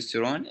stop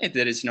testosterone if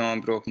there is no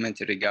improvement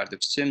in regard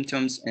of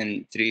symptoms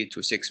in 3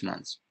 to 6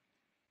 months.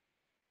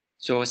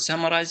 So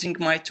summarizing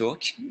my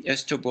talk,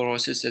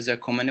 osteoporosis is a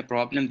common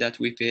problem that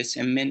we face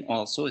in men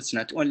also. It's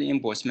not only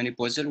in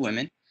postmenopausal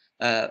women.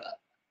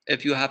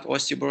 If you have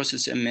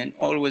osteoporosis in men,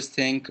 always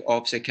think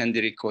of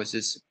secondary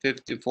causes.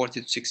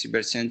 40 to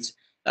 60%,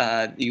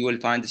 you will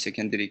find the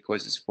secondary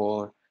causes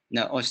for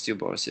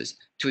osteoporosis.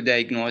 To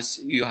diagnose,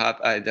 you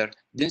have either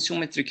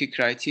densitometric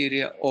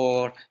criteria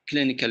or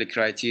clinical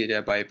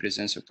criteria by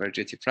presence of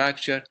rigidity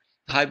fracture.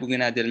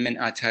 Hypogonadal men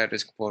at high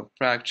risk for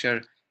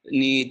fracture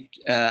need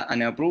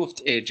an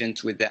approved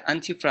agent with the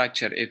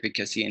anti-fracture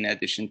efficacy in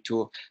addition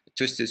to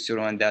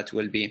testosterone that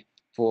will be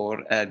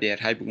for their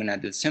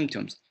hypogonadal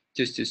symptoms.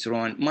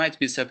 Testosterone might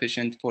be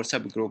sufficient for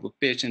subgroup of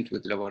patients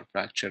with lower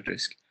fracture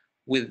risk.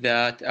 With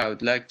that, I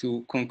would like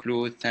to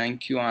conclude.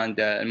 Thank you, and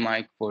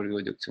mic for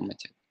you, Dr.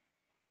 Mateo.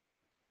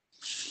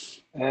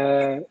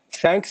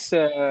 Thanks,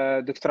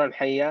 Dr.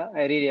 Al-Hayya.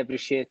 I really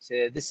appreciate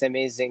this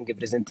amazing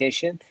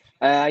presentation.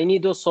 I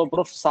need also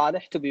Prof.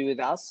 Saleh to be with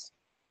us.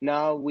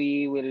 Now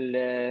we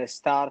will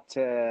start.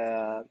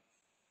 I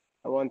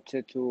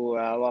wanted to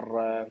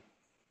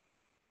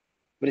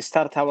we'll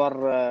start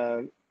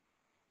our.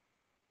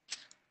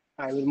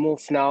 I will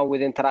move now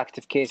with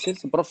interactive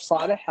cases. Prof.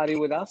 Saleh, are you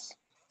with us?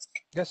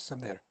 Yes,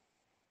 I'm there.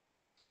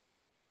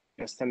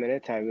 Just a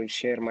minute. I will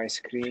share my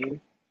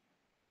screen.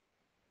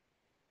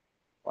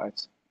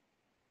 What?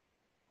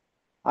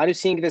 Are you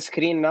seeing the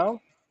screen now?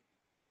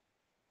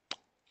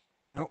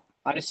 No.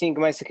 Are you seeing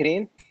my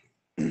screen?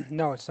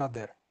 No, it's not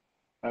there.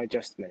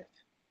 Just a minute.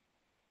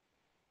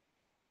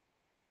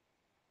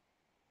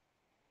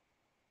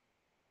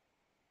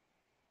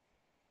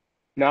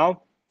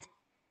 Now?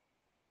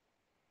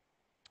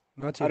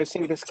 Not Are you yet.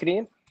 seeing the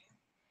screen?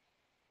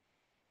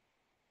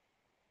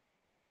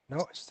 No,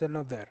 it's still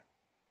not there.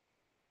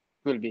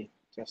 Will be.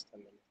 Just a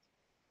minute.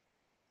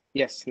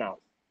 Yes, now.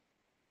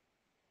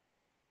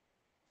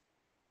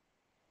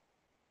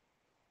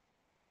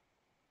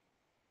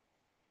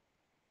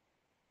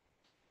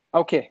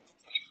 Okay.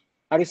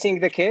 Are you seeing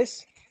the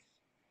case?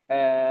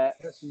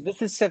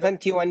 This is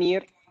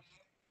 71-year.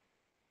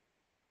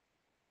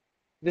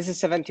 This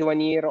is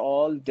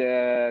 71-year-old,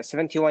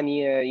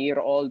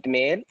 71-year-old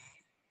male.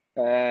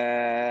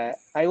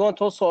 I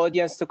want also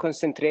audience to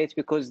concentrate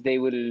because they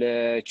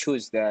will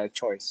choose the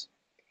choice.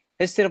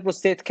 History of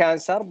prostate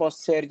cancer,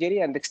 post-surgery,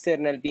 and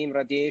external beam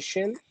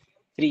radiation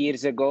 3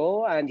 years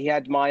ago, and he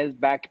had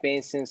mild back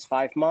pain since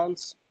 5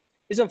 months.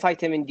 He's on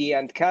vitamin D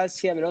and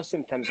calcium, no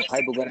symptoms of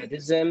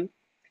hypogonadism.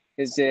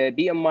 His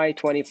BMI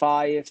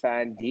 25,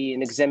 and he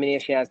in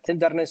examination has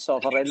tenderness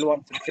over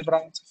L1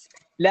 vertebra.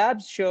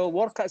 Labs show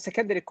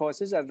secondary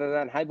causes other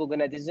than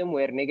hypogonadism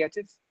were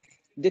negative.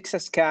 DEXA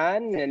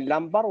scan and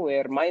lumbar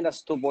were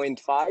minus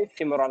 2.5,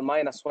 femoral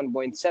minus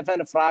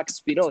 1.7,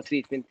 fracs below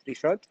treatment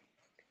threshold.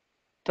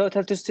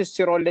 Total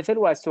testosterone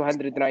level was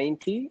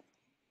 290,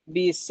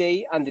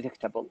 PSA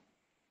undetectable.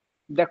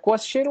 The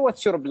question,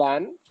 what's your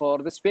plan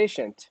for this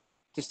patient?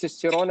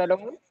 Testosterone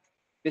alone,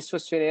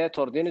 bisphosphonate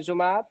or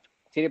denosumab,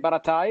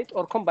 teriparatide,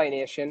 or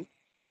combination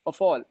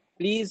of all?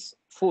 Please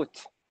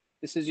vote.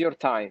 This is your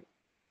time.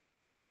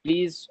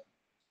 Please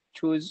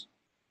choose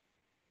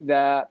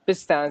the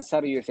best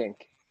answer you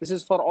think. This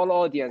is for all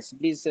audience.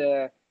 Please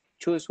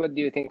choose what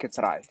do you think it's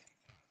right.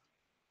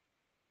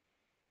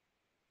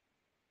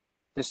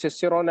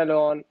 Testosterone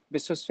alone,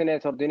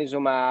 bisphosphonate or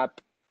denosumab,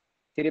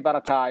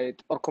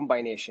 teriparatide, or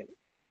combination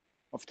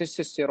of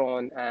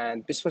testosterone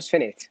and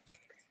bisphosphonate.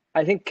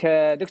 I think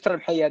Dr.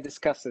 Al-Hayya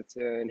discussed it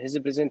in his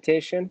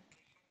presentation,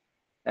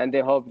 and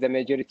I hope the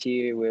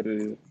majority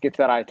will get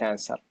the right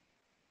answer.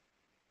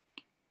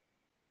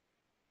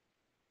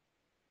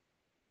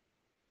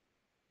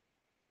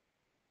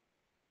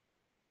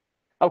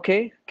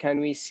 Okay, can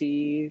we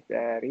see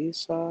the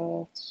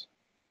results?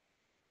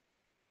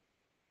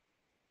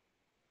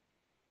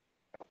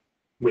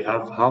 We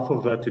have half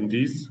of the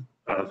attendees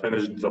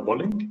finished the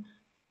polling.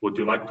 Would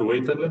you like to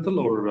wait a little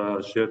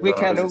or share the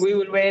results? We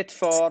will wait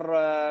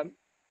for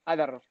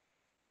other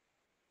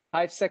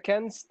 5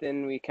 seconds,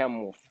 then we can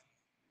move.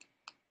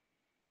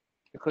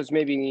 Because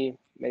maybe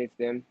many of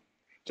them,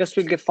 just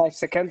we'll give 5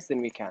 seconds,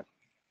 then we can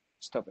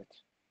stop it.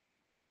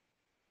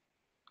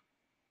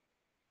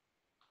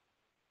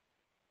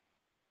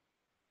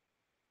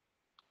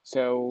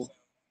 So,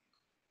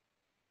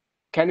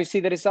 can we see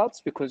the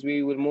results? Because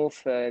we will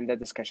move in the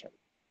discussion.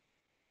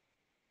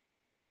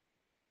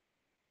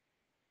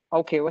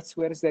 Okay,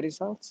 where is the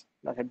results?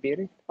 Not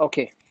appearing.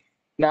 Okay,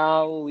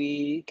 now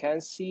we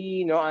can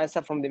see no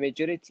answer from the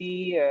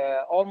majority.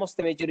 Almost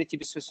the majority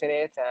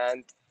bisphosphonate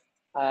and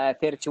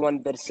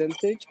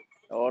 31%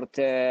 or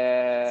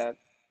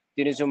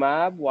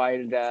denosumab,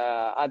 while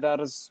the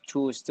others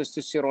choose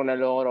testosterone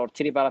alone or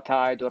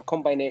teriparatide or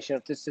combination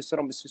of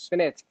testosterone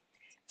bisphosphonate.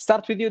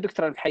 Start with you,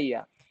 Dr.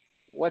 Al-Hayya.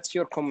 What's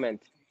your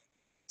comment?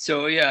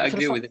 So yeah, I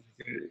agree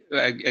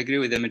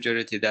with the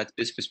majority that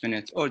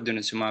bisphosphonate or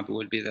denosumab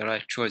will be the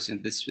right choice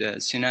in this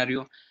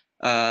scenario.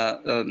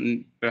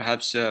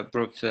 Perhaps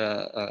Prof.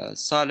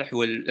 Saleh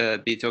will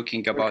be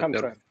talking about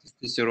the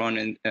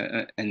testosterone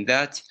in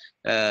that,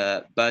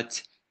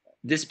 but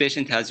This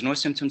patient has no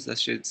symptoms that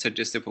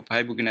suggestive of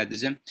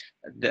hypogonadism.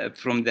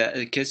 From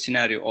the case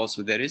scenario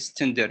also, there is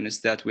tenderness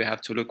that we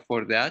have to look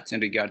for that in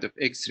regard of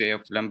X-ray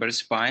of lumbar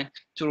spine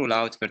to rule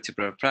out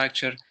vertebral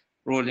fracture.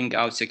 Ruling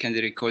out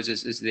secondary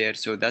causes is there,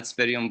 so that's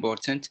very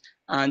important.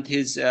 And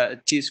his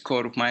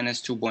T-score of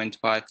minus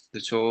 2.5,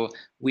 so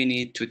we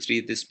need to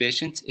treat this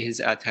patient. He's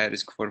at high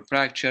risk for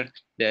fracture.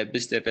 The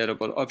best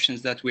available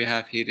options that we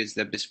have here is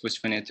the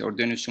bisphosphonate or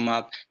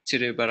denosumab,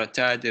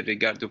 teriparatide. In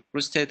regard of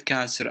prostate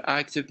cancer,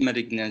 active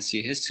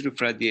malignancy, history of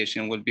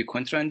radiation will be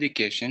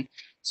contraindication.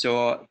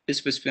 So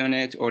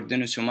bisphosphonate or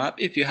denosumab,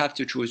 if you have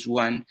to choose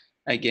one,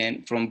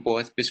 again, from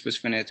both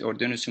bisphosphonate or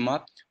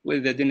denosumab.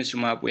 With the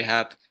denosumab, we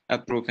have a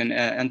proven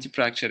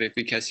anti-fracture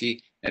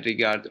efficacy in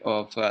regard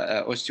of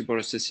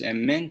osteoporosis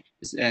in men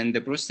and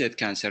the prostate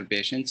cancer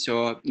patient.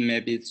 So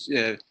maybe it's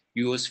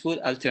useful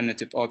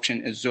alternative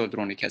option is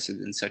zoledronic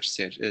acid in such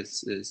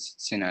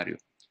scenario.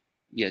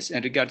 Yes,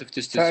 in regard of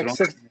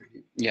testosterone.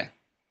 Yeah.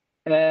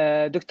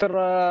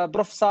 Dr.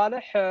 Prof.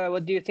 Saleh,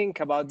 what do you think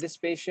about this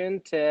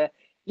patient?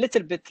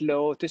 Little bit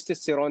low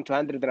testosterone,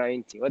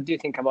 290. What do you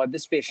think about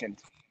this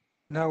patient?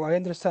 Now, I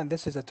understand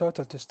this is a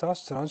total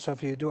testosterone, so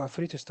if you do a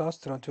free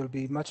testosterone, it will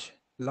be much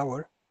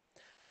lower.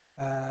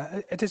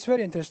 It is a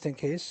very interesting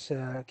case,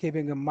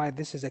 keeping in mind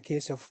this is a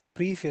case of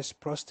previous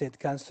prostate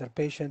cancer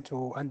patient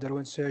who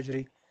underwent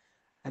surgery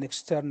and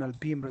external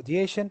beam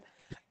radiation.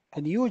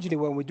 And usually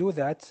when we do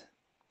that,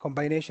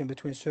 combination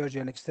between surgery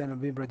and external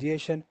beam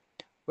radiation,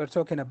 we're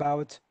talking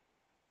about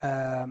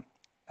a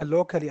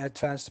locally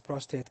advanced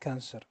prostate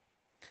cancer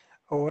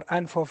or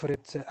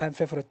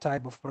unfavorite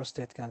type of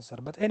prostate cancer.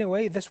 But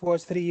anyway, this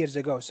was 3 years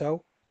ago.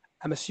 So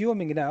I'm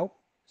assuming now,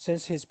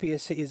 since his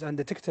PSA is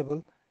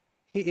undetectable,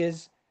 he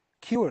is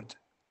cured,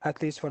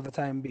 at least for the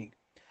time being.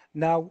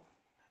 Now,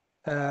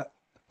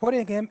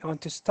 putting him on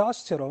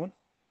testosterone,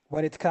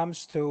 when it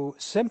comes to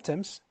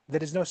symptoms,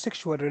 there is no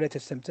sexual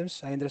related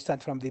symptoms. I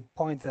understand from the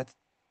point that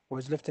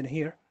was left in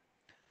here.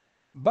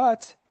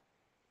 But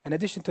in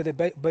addition to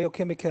the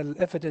biochemical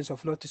evidence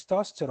of low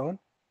testosterone,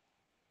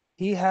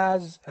 he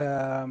has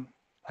an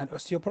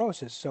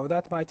osteoporosis, so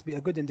that might be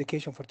a good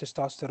indication for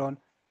testosterone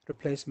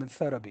replacement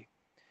therapy.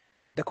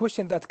 The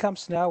question that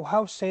comes now,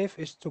 how safe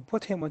is to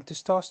put him on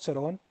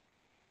testosterone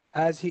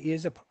as he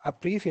is a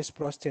previous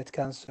prostate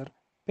cancer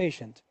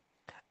patient?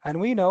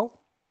 And we know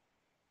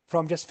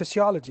from just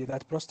physiology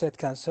that prostate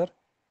cancer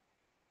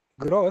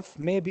growth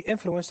may be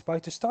influenced by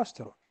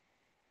testosterone.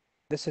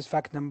 This is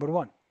fact number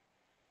one.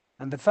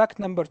 And the fact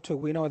number two,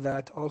 we know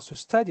that also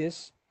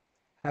studies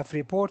have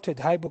reported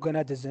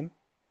hypogonadism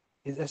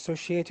is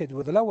associated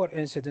with lower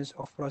incidence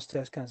of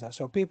prostate cancer.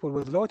 So people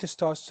with low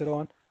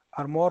testosterone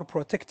are more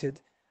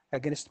protected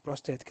against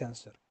prostate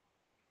cancer.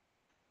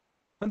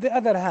 On the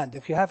other hand,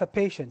 if you have a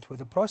patient with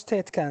a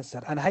prostate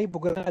cancer and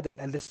hypogonadism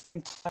at the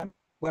same time,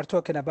 we're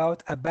talking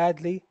about a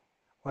badly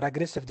or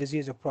aggressive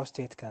disease of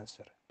prostate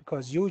cancer,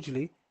 because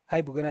usually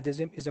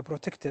hypogonadism is a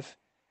protective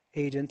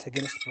agent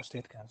against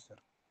prostate cancer.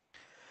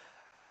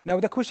 Now,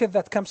 the question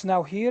that comes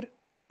now here,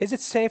 is it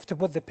safe to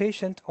put the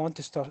patient on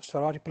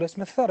testosterone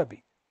replacement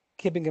therapy,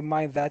 keeping in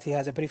mind that he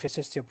has a previous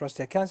history of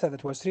prostate cancer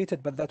that was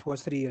treated, but that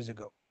was 3 years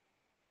ago?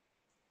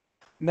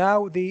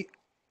 Now, the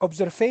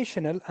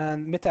observational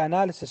and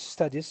meta-analysis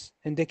studies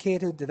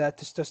indicated that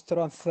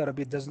testosterone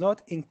therapy does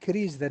not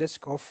increase the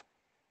risk of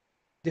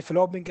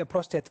developing a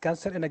prostate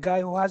cancer in a guy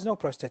who has no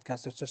prostate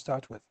cancer to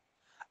start with.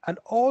 And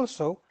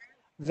also,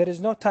 there is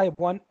no type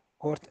 1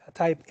 or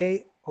type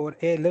A or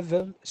A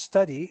level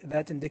study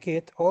that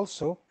indicate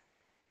also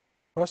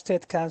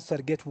prostate cancer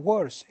get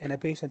worse in a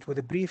patient with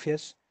a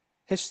previous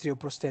history of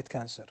prostate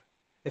cancer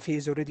if he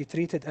is already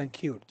treated and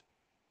cured.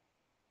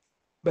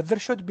 But there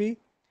should be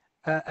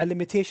a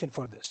limitation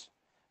for this.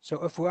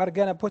 So if we are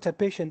going to put a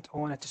patient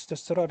on a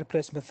testosterone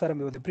replacement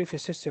therapy with a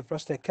previous history of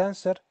prostate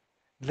cancer,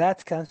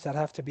 that cancer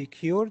have to be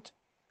cured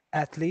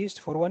at least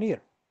for 1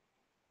 year.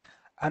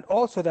 And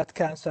also that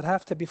cancer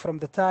have to be from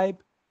the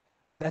type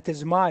that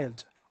is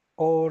mild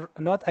or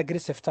not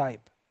aggressive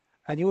type.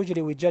 And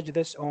usually we judge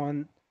this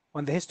on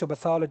the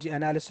histopathology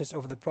analysis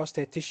of the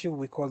prostate tissue.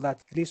 We call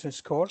that Gleason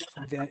score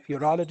from the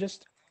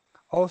urologist.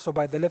 Also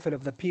by the level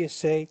of the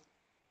PSA,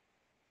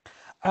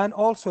 and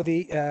also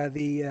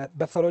the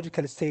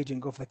pathological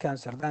staging of the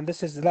cancer. And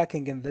this is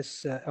lacking in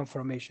this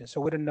information. So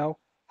we don't know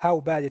how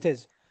bad it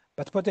is.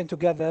 But putting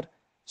together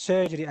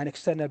surgery and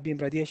external beam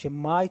radiation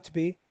might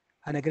be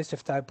an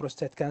aggressive type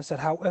prostate cancer.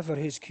 However,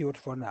 he's cured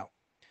for now.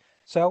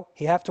 So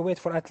he have to wait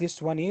for at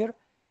least 1 year.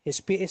 His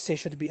PSA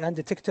should be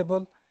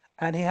undetectable,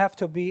 and he have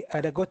to be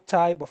at a good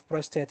type of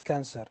prostate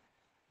cancer.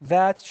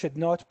 That should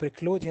not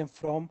preclude him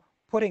from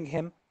putting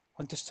him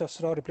on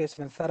testosterone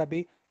replacement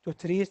therapy to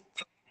treat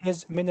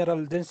his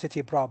mineral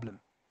density problem.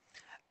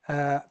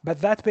 But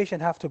that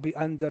patient have to be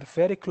under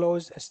very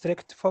close,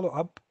 strict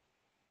follow-up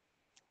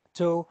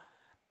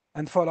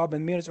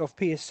in mirrors of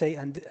PSA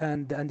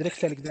and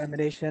rectal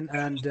examination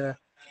and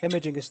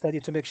imaging study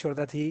to make sure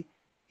that he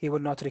will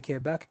not recur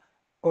back.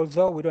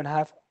 Although we don't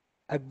have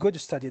a good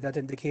study that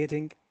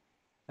indicating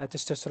that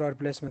testosterone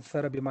replacement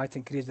therapy might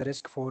increase the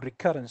risk for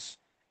recurrence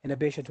in a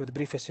patient with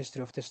previous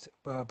history of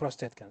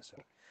prostate cancer.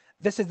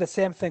 This is the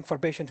same thing for a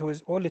patient who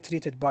is only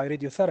treated by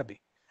radiotherapy.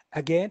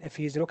 Again, if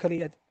he's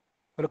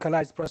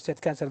localized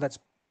prostate cancer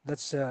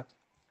that's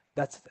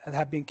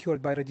have been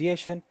cured by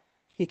radiation,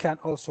 he can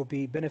also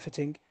be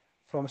benefiting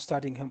from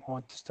starting him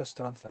on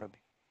testosterone therapy.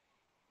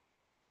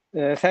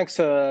 Thanks,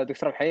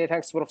 Dr. Mhaya.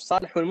 Thanks, Prof.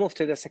 Saleh. We'll move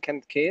to the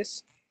second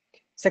case.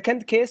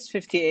 Second case,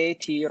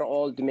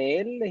 58-year-old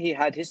male. He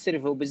had history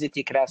of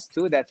obesity class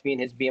 2. That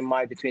means his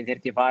BMI between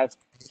 35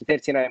 to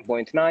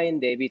 39.9,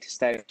 diabetes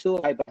type 2,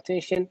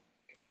 hypertension,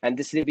 and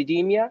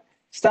dyslipidemia.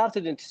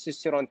 Started on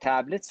testosterone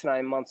tablets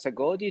 9 months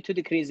ago due to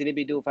decreased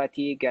libido,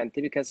 fatigue, and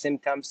typical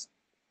symptoms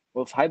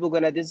of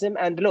hypogonadism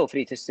and low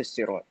free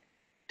testosterone.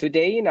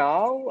 Today,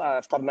 now,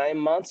 after 9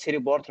 months, he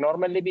reports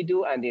normal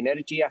libido and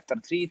energy after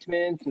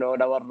treatment, no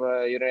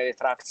lower urinary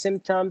tract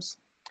symptoms.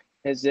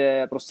 His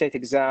prostate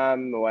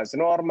exam was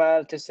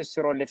normal,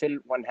 testosterone level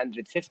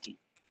 150.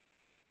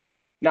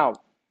 Now,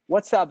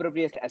 what's the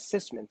appropriate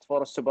assessment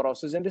for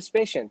osteoporosis in this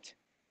patient?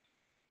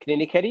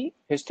 Clinically,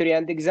 history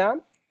and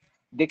exam,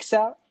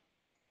 DEXA,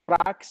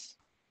 FRAX,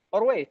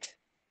 or weight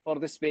for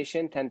this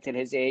patient until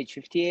his age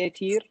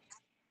 58 year,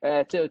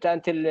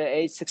 until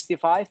age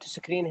 65 to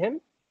screen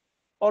him,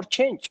 or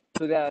change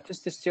to the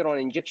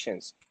testosterone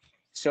injections.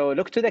 So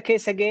look to the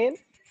case again.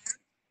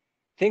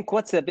 Think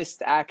what's the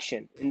best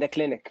action in the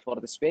clinic for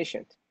this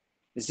patient.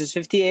 This is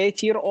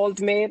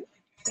 58-year-old male,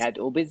 had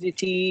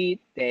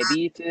obesity,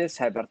 diabetes,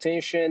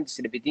 hypertension,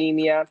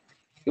 dyslipidemia.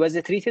 He was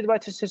treated by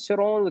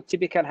testosterone with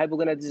typical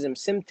hypogonadism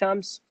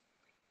symptoms.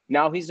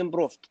 Now he's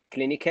improved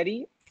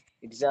clinically.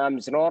 Exam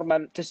is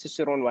normal.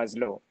 Testosterone was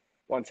low,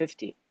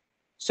 150.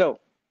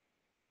 So,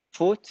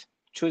 foot,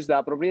 choose the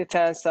appropriate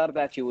answer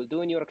that you will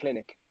do in your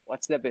clinic.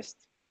 What's the best?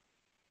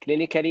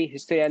 Clinically,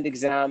 history and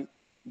exam,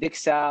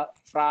 DEXA,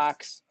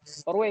 FRAX,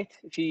 or wait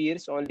a few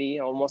years, only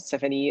almost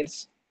 7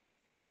 years,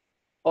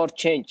 or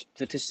change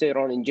to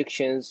testosterone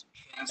injections,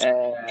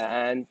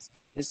 and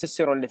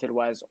testosterone level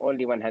was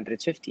only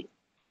 150.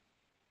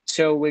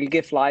 So we'll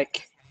give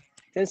like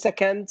 10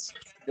 seconds,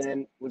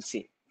 then we'll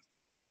see.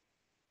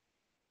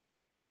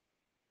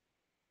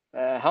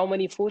 How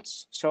many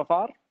foots so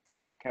far?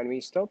 Can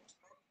we stop?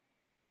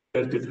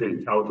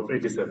 33 out of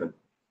 87.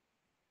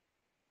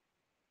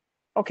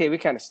 Okay, we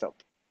can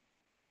stop.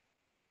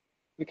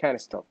 We can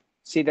stop.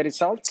 See the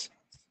results?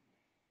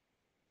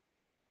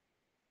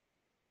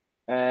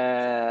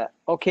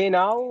 Okay,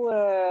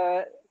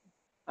 now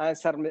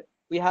answer.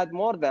 We had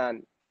more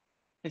than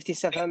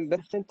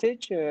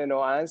 57%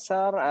 no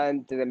answer,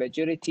 and the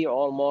majority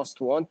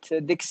almost want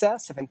DEXA,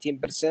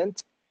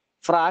 17%,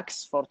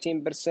 FRAX,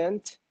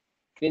 14%,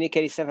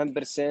 clinically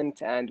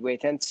 7%, and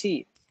wait and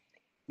see.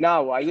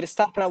 Now, I will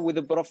start now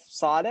with Prof.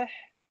 Saleh.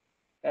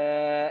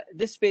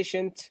 This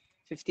patient,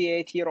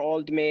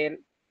 58-year-old male,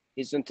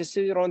 is on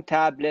testosterone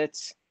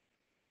tablets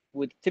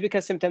with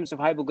typical symptoms of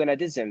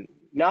hypogonadism.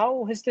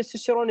 Now his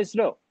testosterone is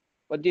low.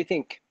 What do you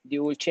think? Do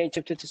you will change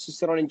him to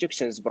testosterone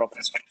injections, Prof?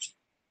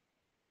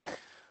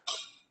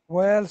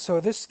 Well, so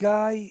this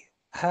guy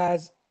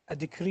has a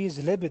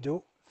decreased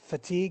libido,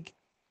 fatigue,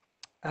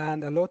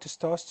 and a low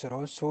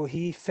testosterone. So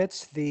he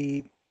fits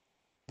the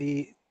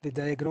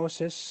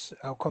diagnosis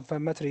or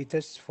confirmatory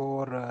tests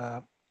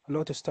for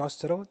low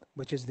testosterone,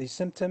 which is the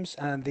symptoms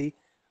and the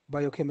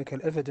biochemical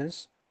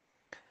evidence.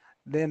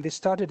 Then they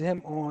started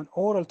him on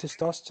oral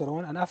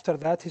testosterone, and after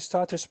that he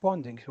started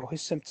responding. So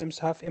his symptoms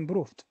have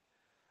improved,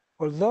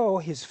 although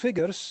his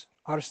figures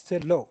are still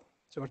low.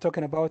 So we're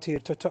talking about here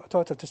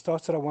total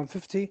testosterone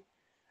 150,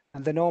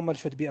 and the normal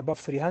should be above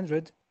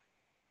 300.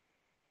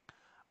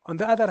 On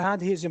the other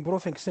hand, he is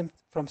improving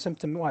from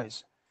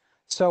symptom-wise.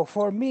 So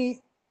for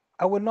me,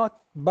 I will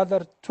not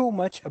bother too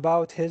much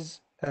about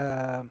his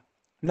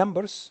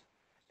numbers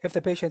if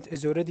the patient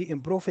is already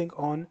improving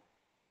on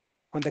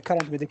the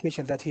current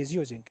medication that he is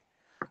using.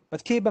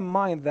 But keep in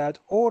mind that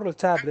oral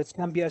tablets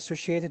can be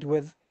associated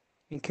with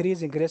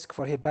increasing risk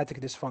for hepatic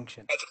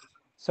dysfunction.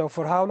 So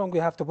for how long we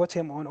have to put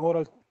him on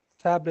oral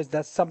tablets,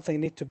 that's something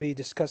need to be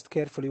discussed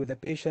carefully with the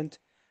patient,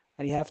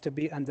 and you have to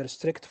be under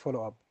strict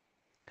follow-up.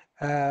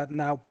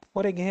 Now,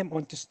 putting him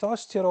on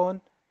testosterone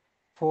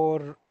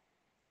for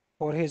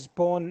his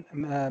bone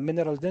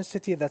mineral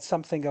density, that's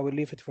something I will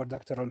leave it for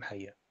Dr.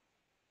 Mhaya.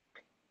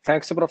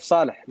 Thanks, Prof.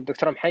 Saleh.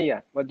 Dr.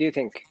 Mhaya, what do you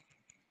think?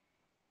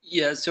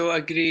 Yeah, so I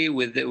agree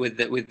with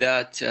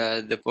that.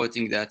 The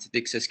voting that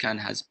DEXA scan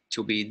has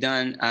to be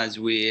done, as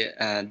we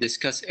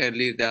discussed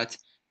earlier, that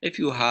if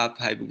you have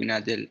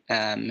hypogonadal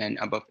men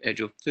above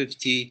age of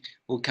 50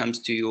 who comes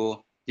to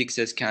you,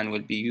 DEXA scan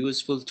will be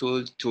useful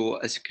tool to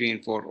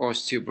screen for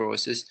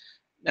osteoporosis.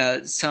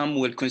 Some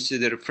will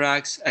consider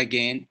FRAX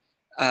again.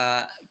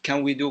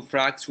 Can we do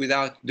FRAX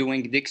without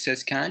doing DEXA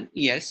scan?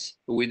 Yes,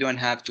 we don't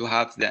have to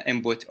have the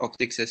input of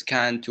DEXA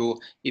scan to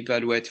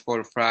evaluate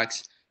for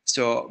FRAX.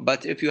 So,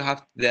 but if you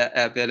have the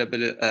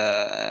available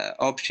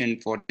option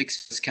for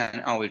DEXA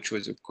scan, I will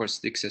choose, of course,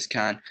 DEXA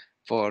scan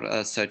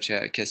for such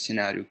a case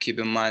scenario. Keep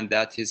in mind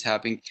that he's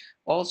having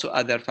also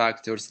other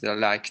factors that are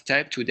like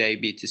type 2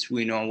 diabetes.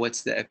 We know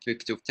what's the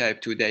effect of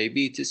type 2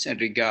 diabetes in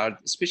regard,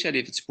 especially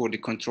if it's poorly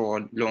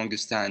controlled,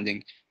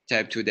 long-standing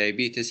type 2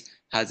 diabetes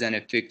has an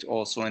effect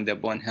also on the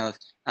bone health,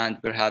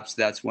 and perhaps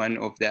that's one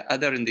of the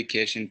other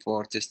indications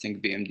for testing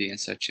BMD in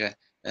such a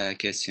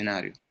case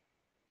scenario.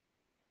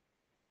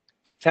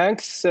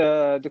 Thanks,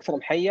 Dr.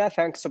 Mhaya.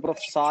 Thanks, Prof.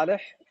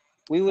 Saleh.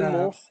 We will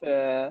move.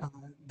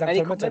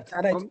 Dr. Mehta,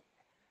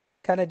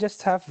 can I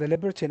just have the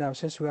liberty now,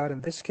 since we are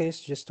in this case,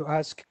 just to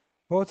ask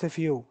both of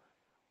you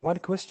one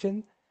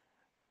question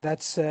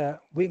that's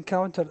we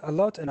encounter a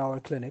lot in our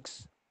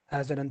clinics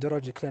as an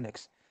endocrinology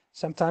clinics.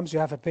 Sometimes you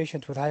have a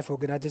patient with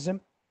hypogonadism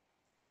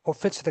who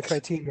fits the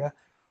criteria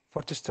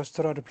for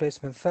testosterone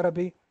replacement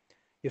therapy.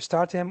 You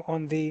start him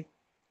on the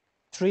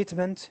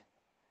treatment.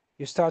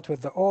 You start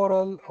with the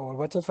oral or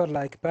whatever,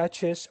 like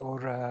patches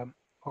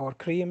or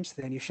creams.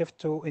 Then you shift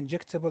to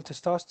injectable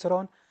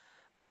testosterone.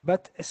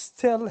 But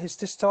still, his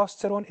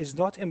testosterone is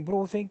not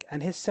improving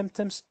and his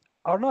symptoms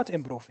are not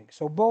improving.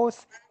 So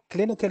both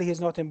clinically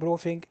he's not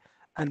improving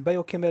and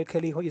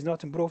biochemically he is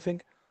not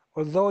improving,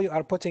 although you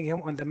are putting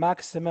him on the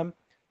maximum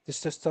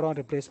testosterone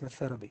replacement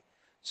therapy.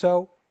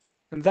 So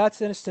in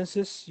that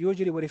instances,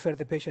 usually we refer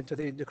the patient to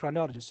the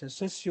endocrinologist. And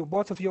since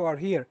both of you are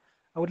here,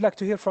 I would like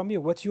to hear from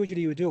you what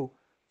usually you do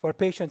for a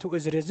patient who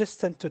is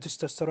resistant to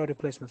testosterone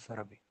replacement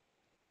therapy.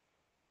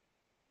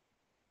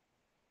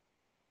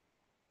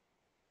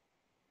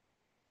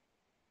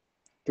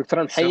 Dr.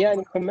 Mhaya,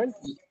 any comment?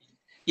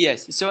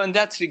 Yes, so in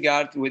that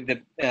regard, with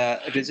the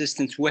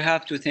resistance, we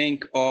have to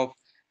think of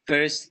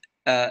first,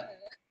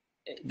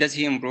 does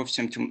he improve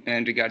symptom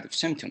in regard of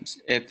symptoms?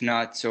 If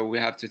not, so we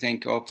have to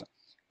think of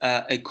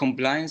a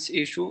compliance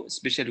issue,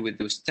 especially with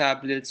those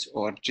tablets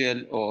or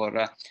gel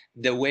or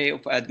the way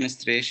of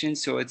administration.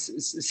 So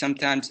it's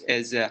sometimes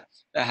as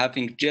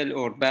having gel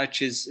or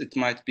batches, it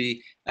might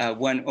be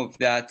one of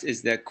that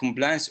is the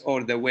compliance,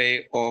 or the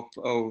way of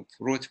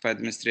route of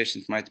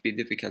administration might be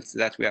difficult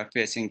that we are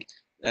facing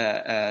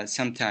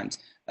sometimes.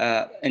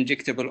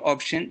 Injectable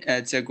option,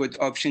 it's a good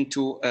option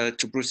to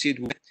proceed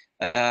with.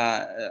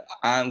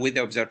 And with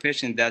the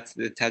observation that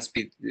it has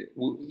been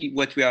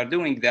what we are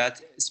doing, that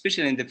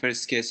especially in the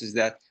first cases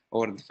that,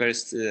 or the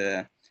first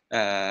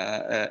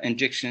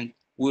injection,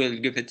 we'll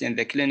give it in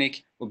the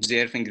clinic,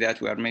 observing that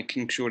we are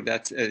making sure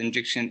that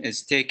injection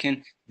is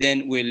taken,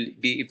 then we'll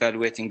be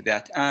evaluating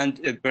that.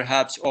 And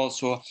perhaps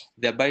also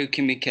the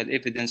biochemical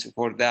evidence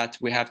for that,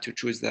 we have to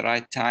choose the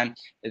right time,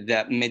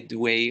 the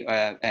midway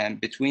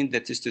between the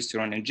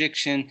testosterone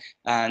injection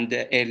and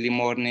early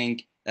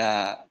morning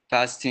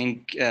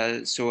fasting,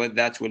 so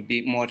that will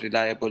be more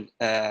reliable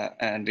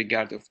in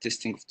regard of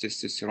testing of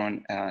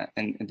testosterone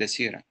in the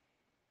serum.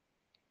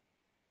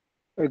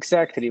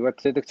 Exactly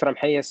what Dr.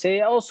 Mhaya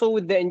say. Also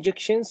with the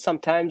injections,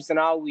 sometimes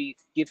now we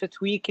give it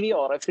weekly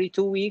or every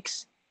 2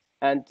 weeks,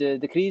 and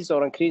decrease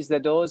or increase the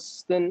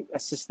dose, then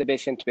assist the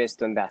patient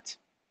based on that.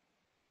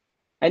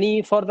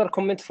 Any further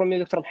comment from you,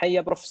 Dr.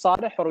 Mhaya, Prof.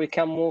 Saleh, or we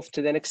can move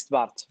to the next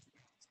part?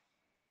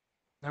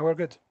 Now we're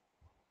good.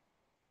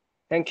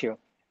 Thank you.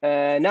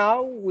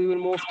 Now we will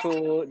move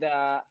to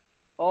the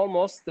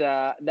almost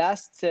the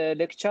last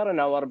lecture in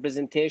our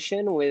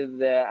presentation with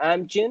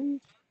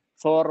Amgen.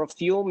 For a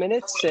few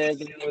minutes,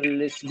 we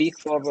will speak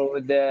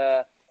with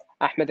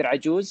Ahmed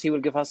Al-Ajuz. He will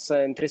give us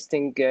an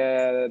interesting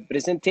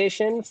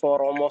presentation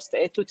for almost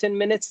 8 to 10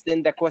 minutes,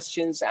 then the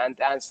questions and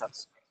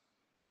answers.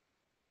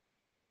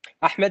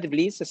 Ahmed,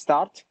 please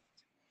start.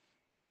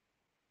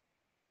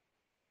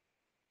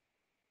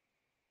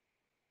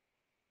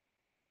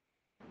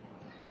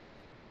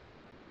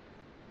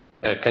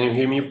 Can you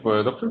hear me,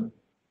 Doctor?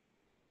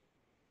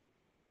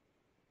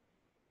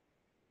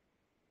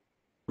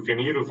 We can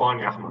hear you fine,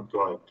 Ahmed.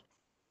 Go ahead.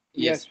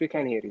 Yes, we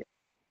can hear you.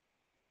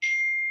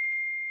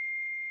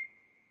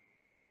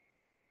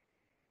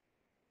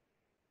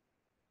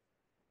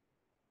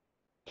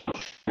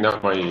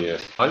 Now my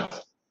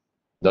slides.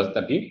 Does it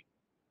appear?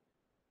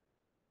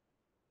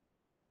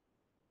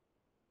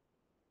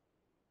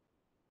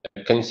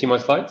 Can you see my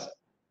slides?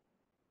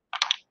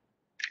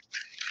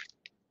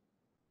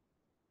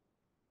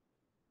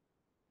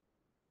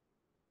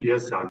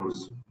 Yes,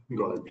 Agus.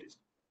 Go ahead, please.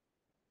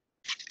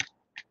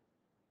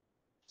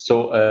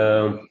 So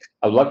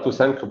I would like to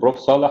thank Prof.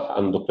 Saleh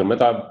and Dr.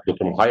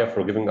 Mhaya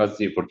for giving us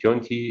the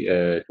opportunity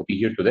to be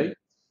here today.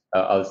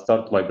 I'll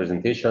start my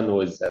presentation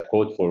with a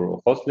quote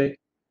for Fosley.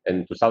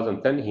 In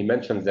 2010, he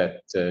mentioned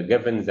that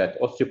given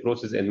that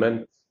osteoporosis in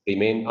men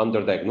remain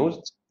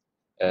underdiagnosed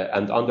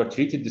and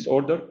undertreated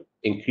disorder,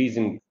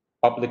 increasing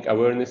public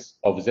awareness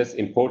of this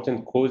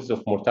important cause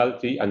of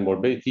mortality and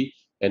morbidity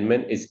in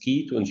men is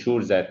key to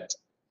ensure that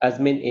as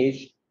men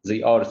age,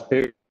 they are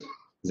spared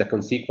the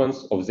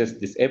consequence of this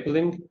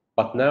disabling,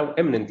 but now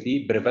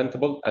eminently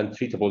preventable and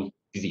treatable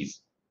disease.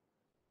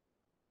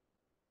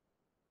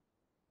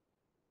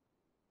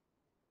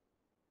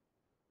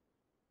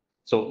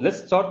 So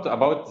let's start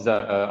about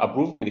the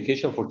approved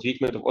medication for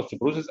treatment of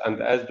osteoporosis.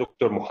 And as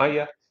Dr.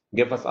 Mhaya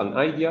gave us an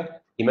idea,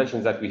 he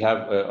mentioned that we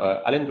have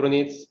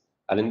alendronates,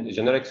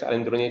 generics,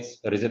 alendronates,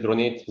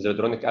 risedronate,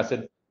 zoledronic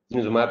acid,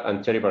 denosumab,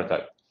 and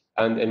teriparatide.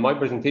 And in my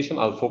presentation,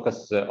 I'll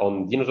focus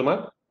on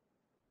denosumab.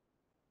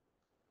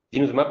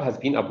 Denosumab has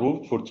been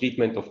approved for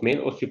treatment of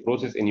male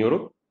osteoporosis in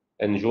Europe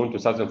in June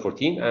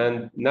 2014,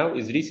 and now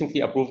is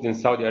recently approved in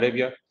Saudi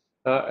Arabia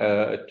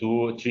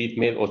to treat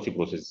male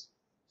osteoporosis.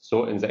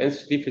 So in the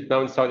institute leaflet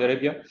now in Saudi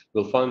Arabia,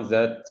 you'll find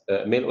that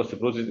male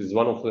osteoporosis is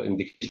one of the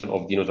indications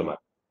of denosumab.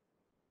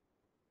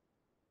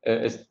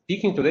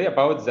 Speaking today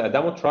about the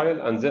ADAMO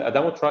trial, and the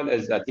ADAMO trial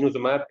is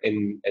denosumab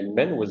in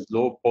men with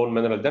low bone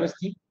mineral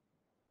density.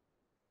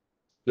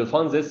 You'll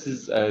find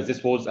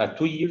this was a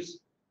 2 years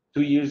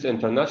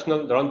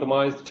international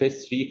randomized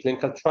phase 3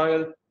 clinical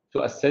trial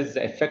to assess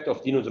the effect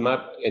of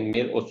denosumab in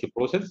male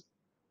osteoporosis.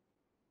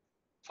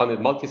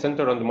 Funded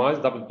multi-center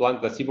randomized double-blind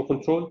placebo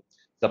control.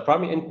 The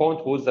primary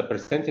endpoint was the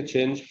percentage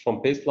change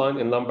from baseline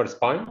in lumbar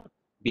spine,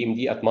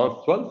 BMD at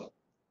month 12.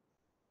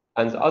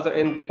 And the other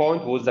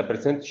endpoint was the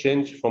percent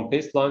change from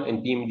baseline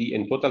in BMD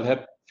in total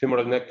hip,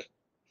 femoral neck,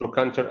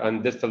 trochanter,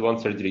 and distal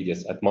 1/3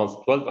 radius at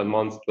month 12 and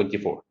month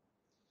 24.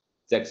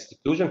 The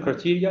exclusion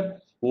criteria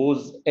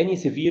was any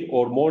severe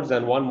or more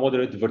than one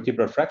moderate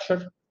vertebral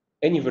fracture,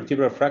 any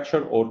vertebral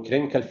fracture or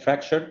clinical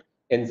fracture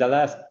in the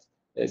last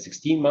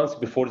 16 months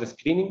before the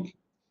screening,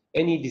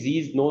 any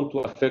disease known to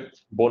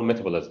affect bone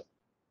metabolism.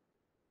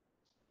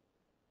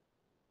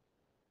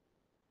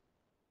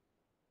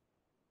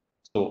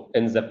 So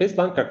in the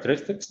baseline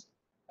characteristics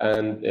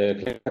and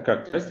clinical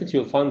characteristics,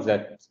 you'll find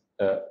that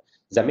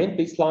the main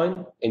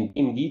baseline in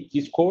BMD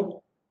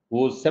T-score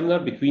was similar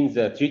between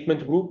the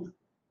treatment group.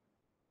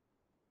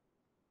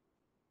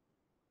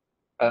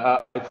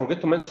 I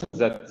forgot to mention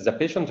that the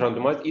patient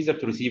randomized either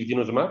to receive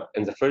denosumab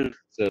in the first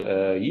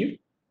year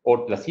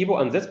or placebo,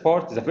 and this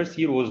part, the first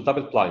year, was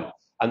double-blind.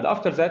 And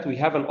after that, we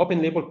have an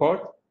open-label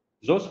part.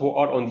 Those who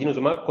are on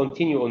denosumab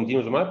continue on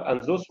denosumab,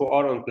 and those who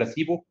are on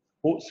placebo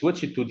who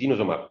switch it to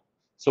denosumab.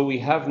 So we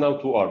have now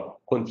two arms: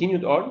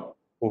 continued arm,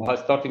 who has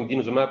starting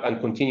denosumab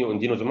and continue on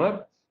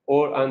denosumab,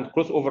 and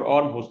crossover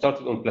arm, who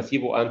started on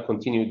placebo and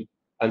continued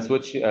and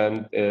switch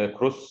and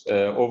cross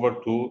over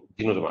to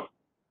denosumab.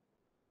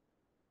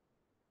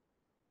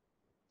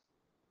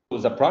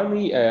 The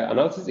primary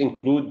analysis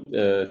include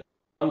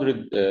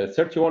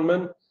 131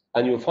 men,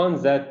 and you find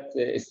that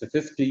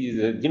statistically,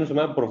 the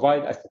denosumab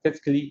provide a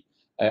statistically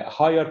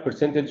higher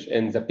percentage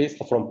in the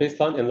from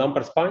baseline in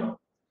lumbar spine,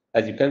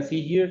 as you can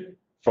see here,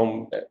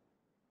 from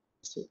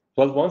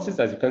 12 months,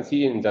 as you can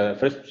see in the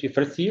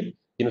first year,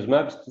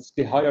 denosumab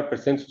statistically higher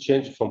percentage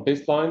change from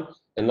baseline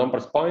in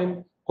lumbar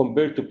spine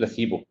compared to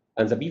placebo,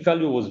 and the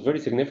p-value was very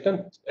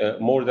significant,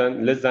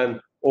 less than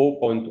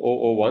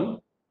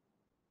 0.001.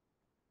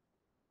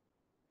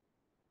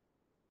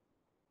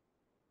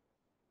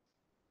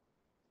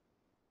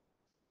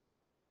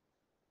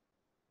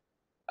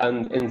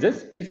 And in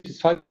this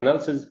specified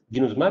analysis,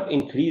 denosumab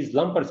increased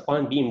lumbar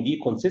spine BMD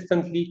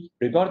consistently,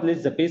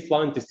 regardless the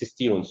baseline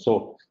testosterone.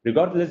 So,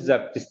 regardless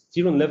the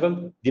testosterone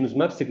level,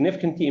 denosumab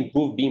significantly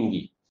improved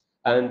BMD,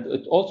 and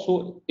it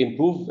also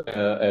improved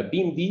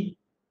BMD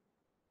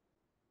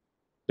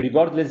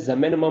regardless the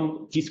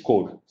minimum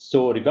T-score.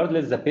 So,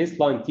 regardless the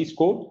baseline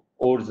T-score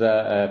or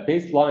the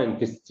baseline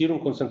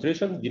testosterone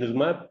concentration,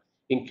 denosumab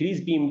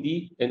increased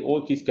BMD in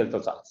all key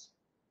skeletal sites.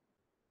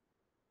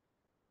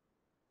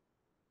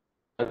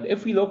 And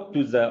if we look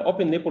to the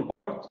open label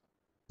part,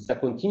 the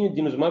continued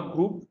denosumab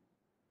group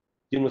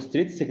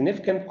demonstrates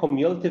significant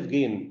cumulative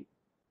gain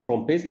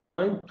from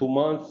baseline to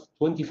month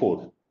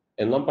 24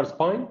 in lumbar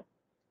spine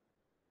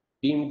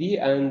BMD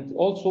and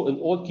also in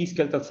all key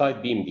skeletal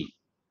site BMD.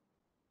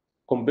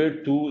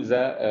 Compared to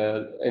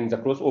the in the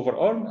crossover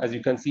arm, as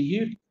you can see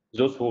here,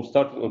 those who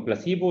started on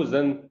placebo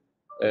then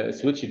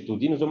switched to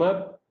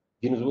denosumab.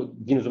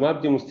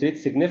 Denosumab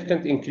demonstrates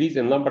significant increase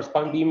in lumbar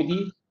spine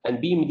BMD and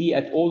BMD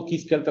at all key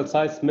skeletal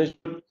sites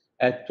measured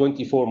at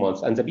 24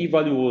 months. And the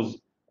p-value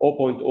was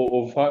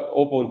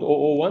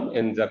 0.001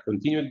 in the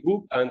continued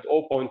group and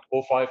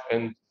 0.05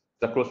 in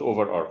the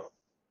crossover arm.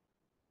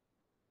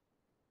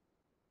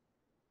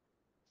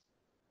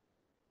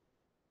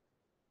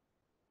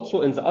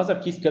 Also, in the other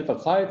key skeletal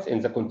sites in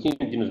the continued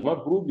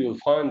denosumab group, you will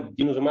find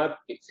denosumab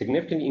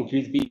significantly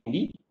increased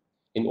BMD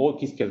in all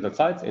key skeletal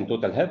sites in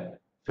total hip,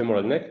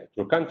 femoral neck,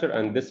 trochanter,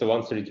 and distal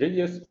 1/3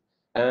 radius.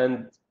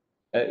 And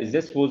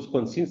this was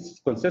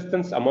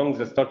consistent among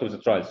the start of the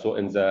trial. So,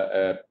 in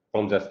the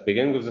from the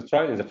beginning of the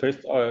trial, in the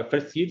first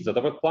year, the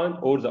double-blind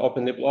or the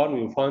open-label arm,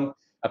 you will find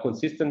a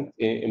consistent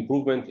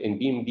improvement in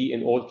BMD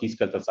in all key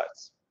skeletal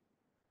sites.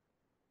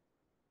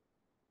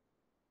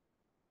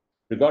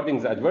 Regarding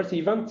the adverse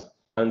event,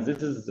 and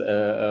this is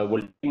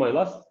will be my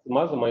last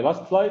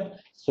slide.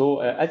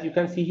 So as you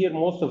can see here,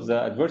 most of the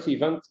adverse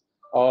events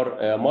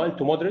are mild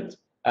to moderate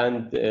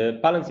and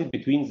balanced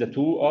between the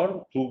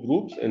two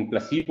groups in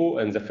placebo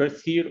in the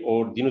first year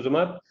or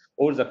denosumab,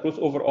 or the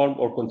crossover arm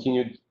or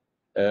continued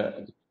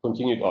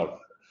arm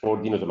for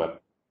denosumab.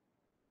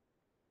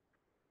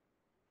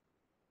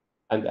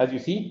 And as you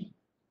see,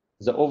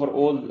 the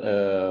overall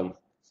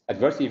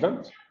adverse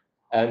event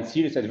and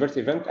serious adverse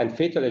event and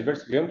fatal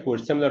adverse event were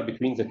similar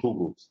between the two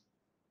groups.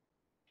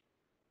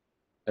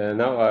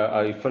 Now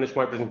I finish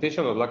my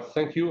presentation. I'd like to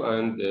thank you,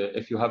 and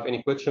if you have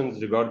any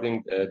questions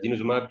regarding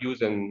denosumab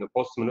use and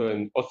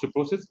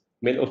osteoporosis,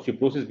 male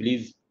osteoporosis,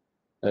 please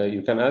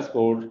you can ask,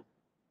 or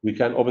we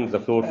can open the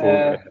floor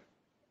for.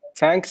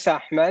 Thanks,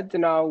 Ahmed.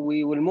 Now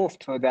we will move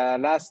to the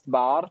last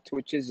part,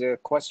 which is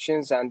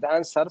questions and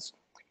answers.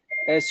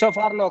 So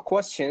far, no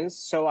questions.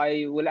 So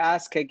I will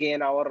ask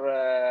again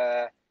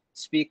our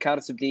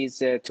speakers, please,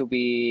 to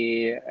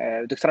be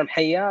Dr.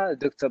 Mhaya,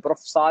 Dr. Prof.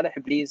 Saleh,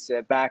 please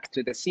back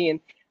to the scene.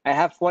 I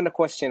have one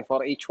question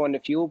for each one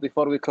of you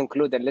before we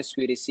conclude, unless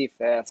we receive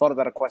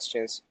further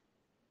questions.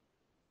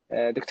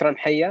 Dr.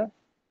 Mhaya,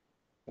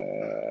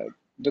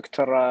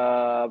 Dr.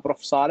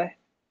 Prof. Saleh.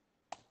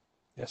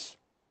 Yes.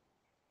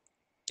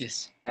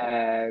 Yes.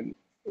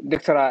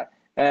 Dr.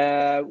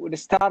 We'll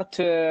start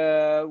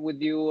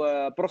with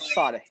you, Prof.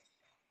 Saleh.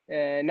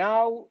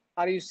 Now,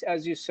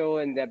 as you saw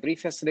in the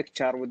previous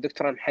lecture with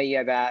Dr.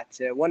 Mhaya, that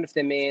one of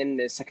the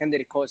main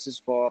secondary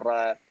causes for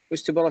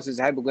osteoporosis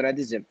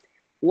hypogonadism.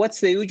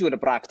 What's the usual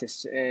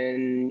practice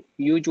in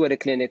usual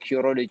clinic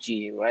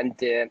urology?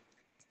 And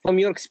from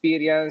your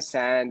experience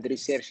and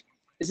research,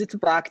 is it a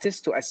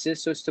practice to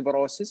assess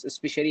osteoporosis,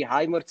 especially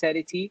high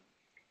mortality,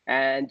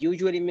 and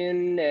usually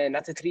men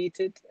not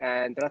treated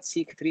and not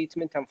seek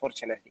treatment,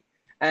 unfortunately?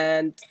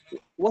 And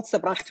what's the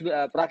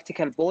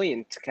practical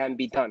point can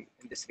be done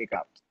in this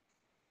regard?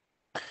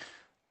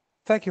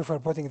 Thank you for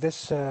putting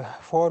this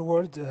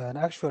forward. In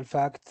actual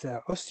fact,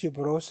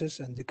 osteoporosis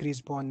and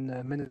decreased bone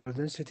mineral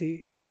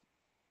density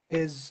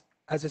is,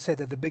 as I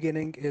said at the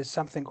beginning, is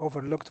something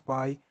overlooked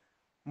by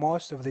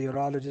most of the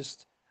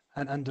urologists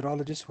and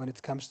andrologists when it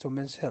comes to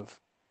men's health.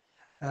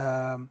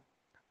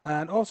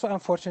 And also,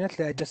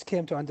 unfortunately, I just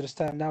came to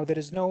understand now there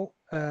is no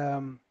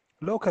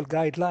local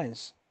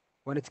guidelines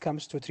when it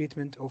comes to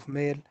treatment of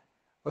male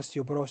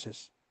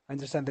osteoporosis. I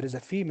understand there is a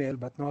female,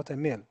 but not a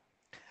male.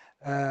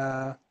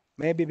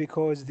 Maybe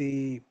because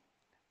the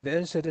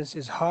incidence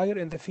is higher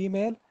in the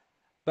female,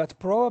 but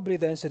probably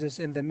the incidence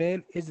in the male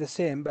is the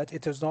same, but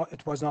it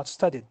was not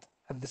studied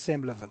at the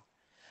same level.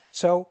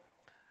 So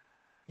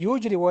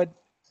usually what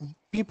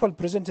people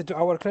presented to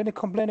our clinic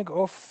complaining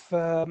of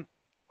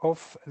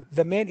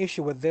the main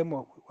issue with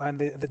them and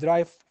the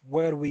drive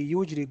where we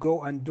usually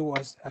go and do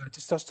a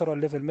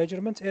testosterone level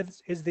measurement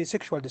is the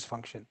sexual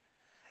dysfunction,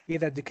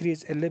 either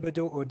decrease in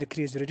libido or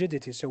decreased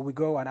rigidity. So we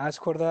go and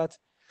ask for that.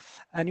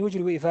 And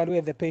usually we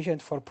evaluate the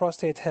patient for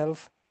prostate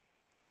health,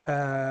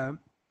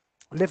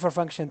 liver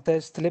function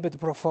test, lipid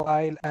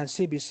profile, and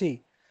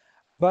CBC.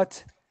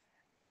 But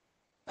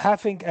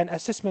having an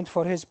assessment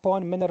for his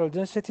bone mineral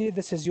density,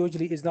 this is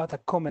usually is not a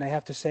common, I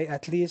have to say,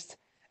 at least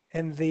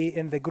in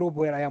the group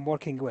where I am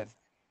working with.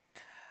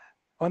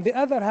 On the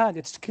other hand,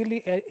 it's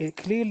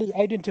clearly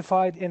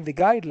identified in the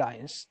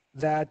guidelines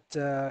that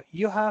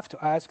you have to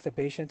ask the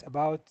patient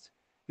about,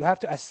 you have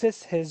to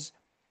assess his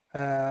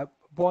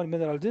bone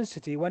mineral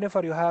density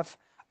whenever you have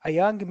a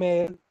young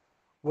male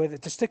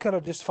with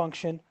testicular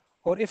dysfunction,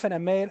 or even a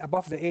male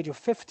above the age of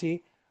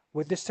 50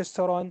 with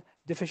testosterone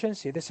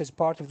deficiency. This is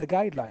part of the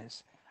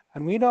guidelines.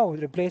 And we know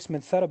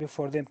replacement therapy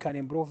for them can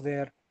improve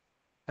their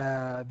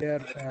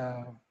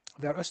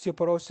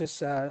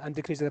osteoporosis and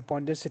decrease the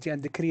bone density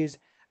and decrease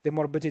the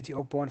morbidity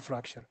of bone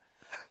fracture.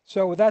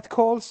 So that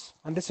calls,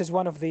 and this is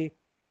one of the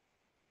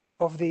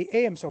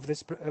aims of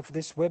this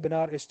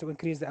webinar, is to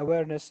increase the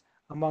awareness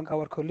among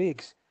our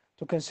colleagues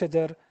to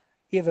consider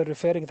either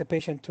referring the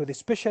patient to the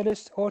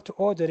specialist or to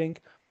ordering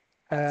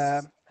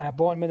a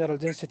bone mineral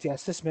density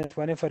assessment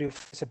whenever you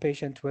face a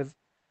patient with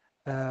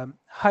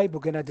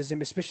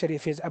hypogonadism, especially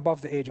if he's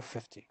above the age of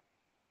 50.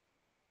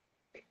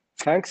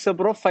 Thanks,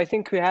 Prof. I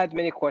think we had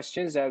many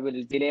questions. I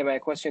will delay my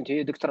question to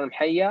you, Dr.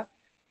 Mhaya.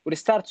 We'll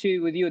start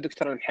with you,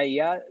 Dr.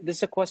 Mhaya. This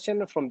is a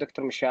question from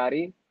Dr.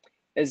 Mshari.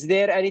 Is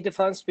there any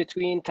difference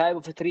between type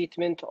of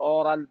treatment,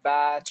 oral,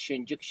 patch,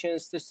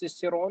 injections,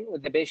 testosterone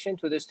with the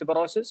patient with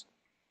osteoporosis?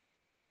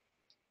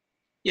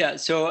 Yeah,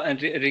 so in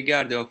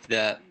regard of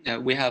the,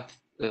 we have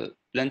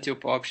plenty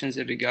of options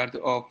in regard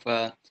of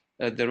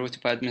the route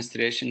of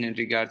administration in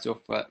regards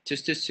of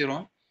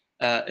testosterone.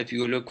 If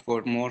you look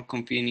for more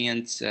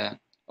convenient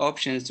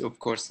options, of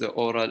course, the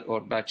oral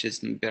or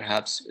patches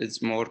perhaps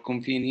is more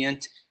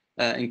convenient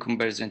in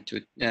comparison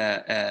to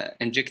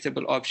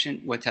injectable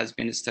option. What has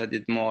been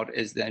studied more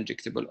is the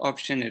injectable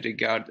option in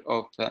regard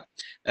of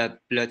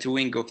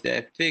plateauing of the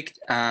effect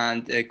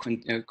and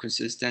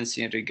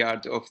consistency in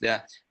regard of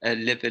the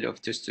level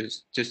of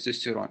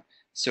testosterone.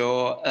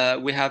 So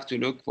we have to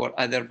look for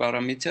other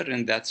parameter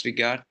in that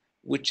regard,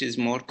 which is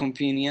more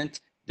convenient.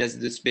 Does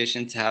this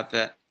patient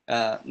have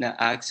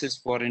access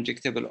for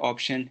injectable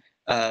option?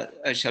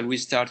 Shall we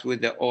start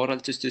with the oral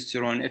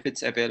testosterone if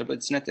it's available?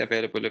 It's not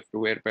available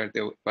everywhere,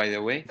 by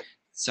the way.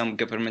 Some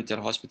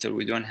governmental hospital,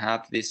 we don't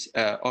have these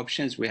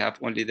options. We have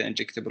only the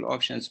injectable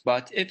options.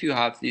 But if you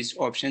have these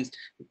options,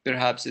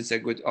 perhaps it's a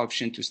good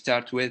option to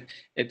start with.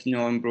 If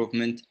no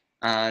improvement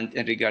and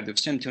in regard of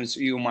symptoms,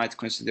 you might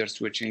consider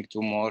switching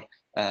to more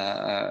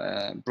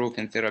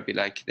proven therapy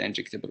like the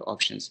injectable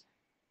options.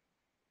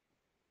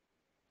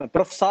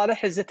 Prof.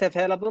 Saleh, is it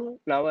available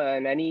now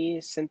in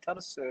any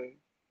centers?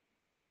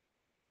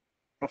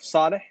 Prof.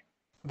 Saleh?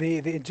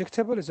 The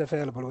injectable is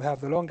available. We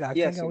have the long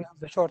acting, Yes. and we have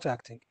the short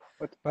acting.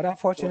 What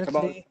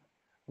Unfortunately,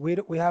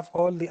 we have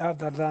only,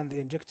 other than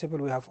the injectable,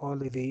 we have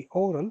only the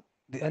oral,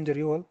 the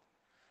enteral.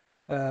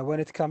 When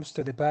it comes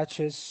to the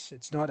patches,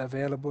 it's not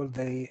available.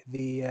 The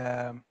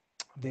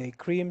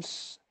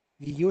creams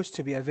used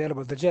to be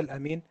available, the gel, I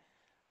mean,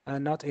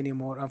 and not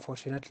anymore,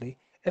 unfortunately.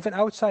 Even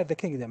outside the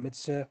kingdom,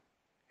 it's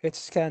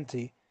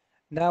scanty.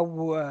 Now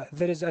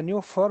there is a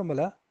new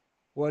formula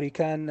where you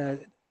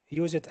can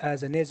use it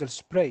as a nasal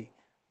spray,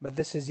 but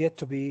this is yet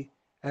to be.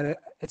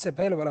 It's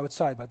available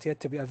outside, but yet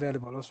to be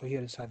available also here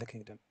inside the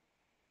kingdom.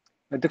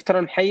 Dr.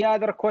 Mhaya,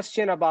 other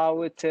question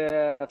about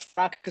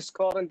fracture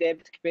score in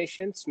diabetic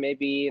patients,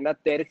 maybe not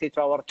directly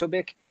to our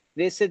topic.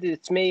 They said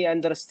it may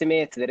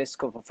underestimate the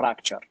risk of a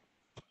fracture.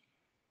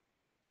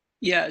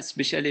 Yeah,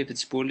 especially if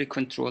it's poorly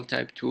controlled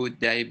type 2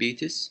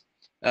 diabetes.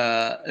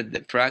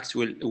 The FRAX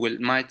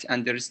might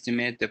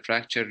underestimate the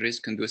fracture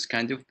risk in those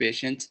kind of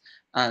patients.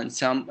 And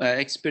some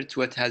experts,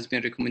 what has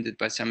been recommended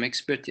by some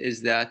experts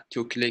is that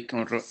to click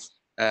on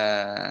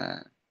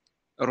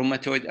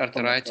rheumatoid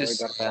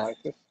arthritis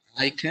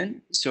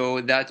icon,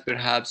 so that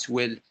perhaps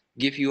will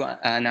give you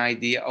an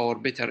idea or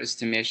better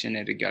estimation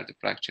in regard to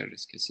fracture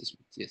risk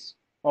assessment. Yes.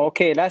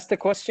 Okay, last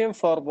question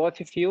for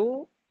both of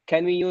you.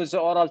 Can we use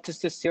oral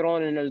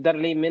testosterone in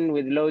elderly men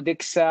with low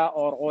DEXA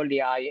or only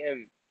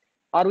IM?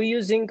 Are we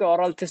using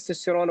oral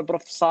testosterone,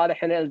 Prof.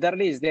 Saleh, in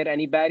elderly? Is there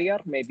any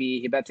barrier,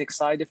 maybe hepatic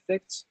side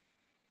effects?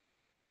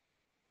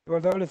 Well,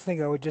 the only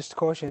thing I would just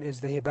caution is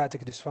the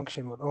hepatic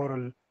dysfunction with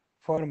oral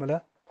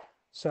formula.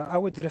 So I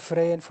would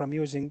refrain from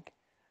using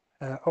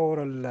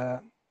oral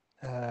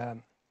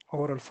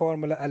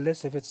formula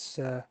unless if it's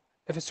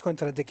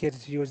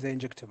contraindicated to use the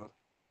injectable.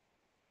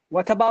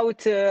 What about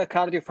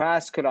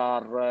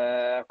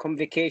cardiovascular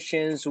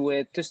complications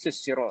with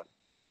testosterone?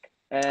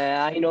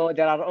 I know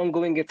there are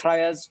ongoing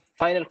trials.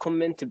 Final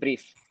comment,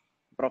 brief,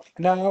 Prof.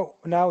 Now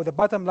the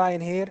bottom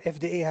line here,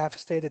 FDA have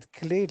stated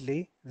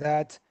clearly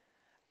that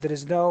there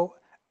is no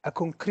a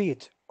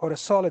concrete or a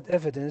solid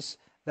evidence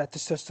that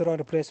testosterone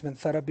replacement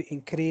therapy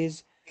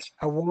increase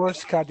a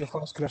worse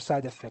cardiovascular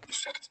side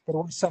effect. There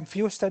were some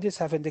few studies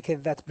have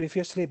indicated that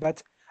previously,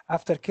 but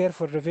after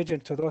careful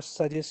revision to those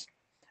studies,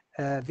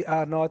 they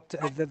are not.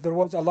 There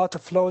was a lot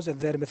of flaws in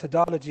their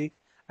methodology,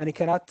 and you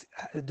cannot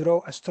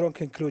draw a strong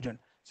conclusion.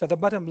 So the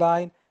bottom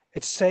line,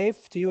 it's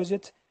safe to use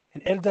it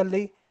in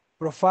elderly,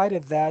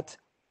 provided that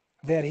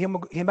their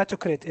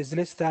hematocrit is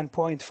less than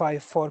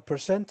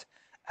 0.54%,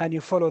 and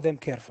you follow them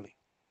carefully.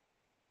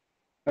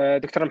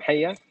 Dr.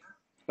 Mhaya?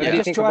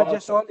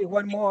 Just only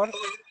one more.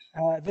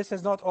 This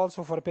is not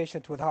also for a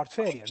patient with heart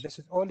failure. This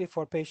is only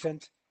for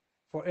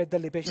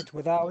elderly patient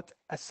without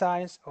a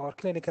signs or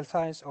clinical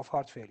signs of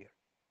heart failure.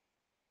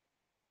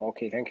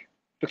 Okay, thank you.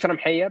 Dr.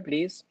 Mhaya,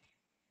 please.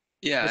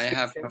 Yeah, I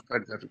have no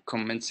further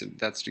comments in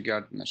that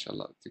regard.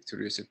 MashaAllah,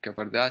 Dr. Yusuf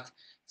covered that.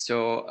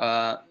 So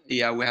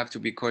yeah, we have to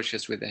be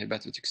cautious with the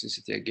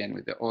hepatotoxicity again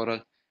with the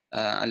oral.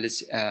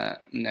 Unless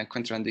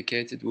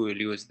contraindicated, we will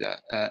use the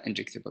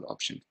injectable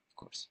option, of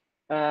course.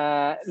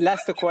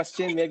 Last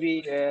question,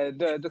 maybe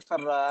Dr.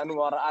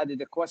 Anwar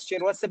added a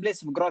question. What's the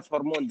place of growth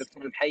hormone,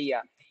 Dr.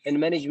 Mhaya, in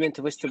management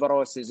of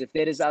osteoporosis if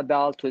there is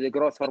adult with a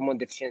growth hormone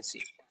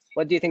deficiency?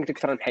 What do you think,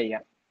 Dr. Mhaya?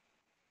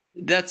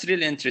 That's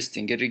really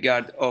interesting in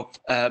regard of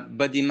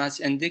body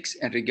mass index,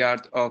 in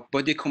regard of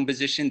body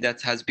composition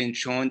that has been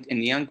shown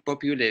in young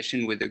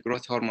population with a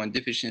growth hormone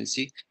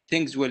deficiency.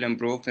 Things will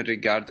improve in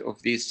regard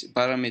of this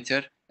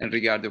parameter in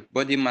regard of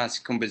body mass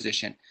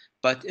composition.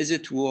 But is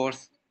it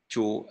worth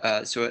to,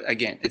 so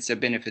again, it's a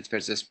benefit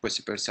versus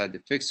possible side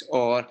effects,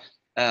 or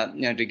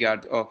in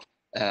regard of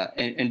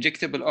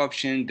injectable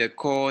option, the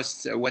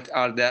costs, what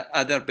are the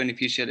other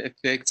beneficial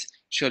effects,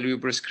 shall we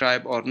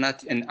prescribe or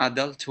not in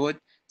adulthood?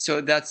 So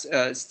that's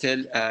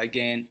still,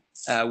 again,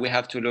 we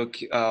have to look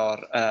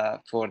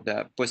for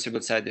the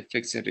possible side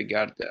effects in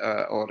regard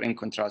or in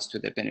contrast to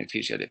the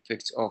beneficial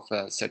effects of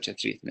such a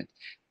treatment.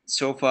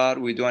 So far,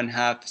 we don't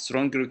have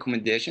strong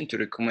recommendation to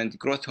recommend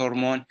growth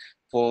hormone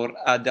for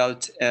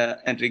adult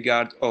in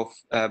regard of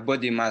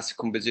body mass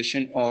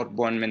composition or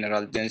bone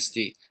mineral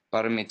density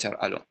parameter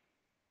alone.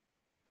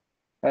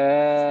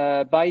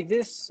 By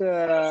this,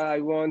 I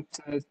want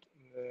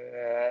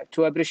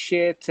to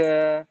appreciate,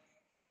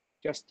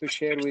 just to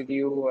share with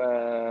you,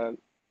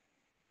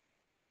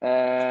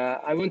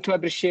 I want to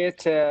appreciate,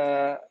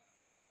 to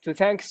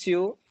thank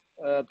you,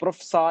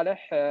 Prof. Saleh,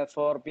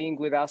 for being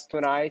with us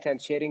tonight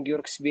and sharing your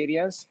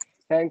experience.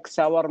 Thanks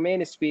our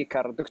main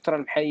speaker,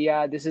 Dr.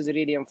 Mhaya. This is a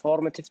really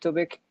informative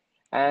topic,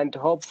 and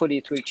hopefully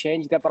it will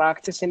change the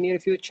practice in near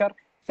future.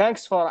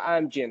 Thanks for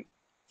Amgen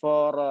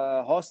for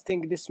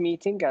hosting this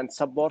meeting and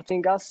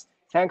supporting us.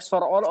 Thanks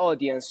for all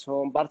audience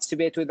who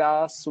participate with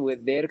us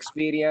with their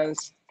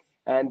experience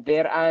and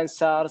their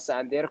answers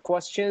and their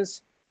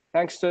questions.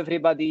 Thanks to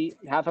everybody.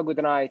 Have a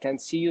good night and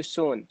see you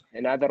soon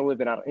in another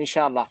webinar,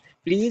 inshallah.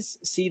 Please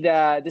see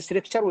this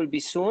lecture will be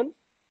soon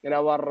in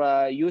our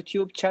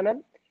YouTube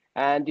channel.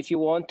 And if you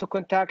want to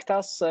contact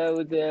us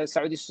with the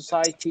Saudi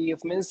Society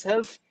of Men's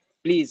Health,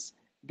 please,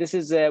 this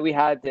is, we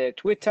had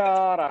Twitter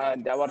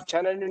and our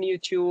channel on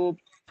YouTube,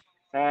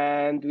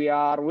 and we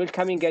are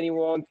welcoming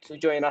anyone to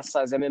join us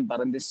as a member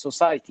in this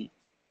society.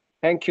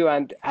 Thank you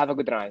and have a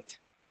good night.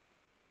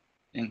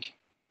 Thank you.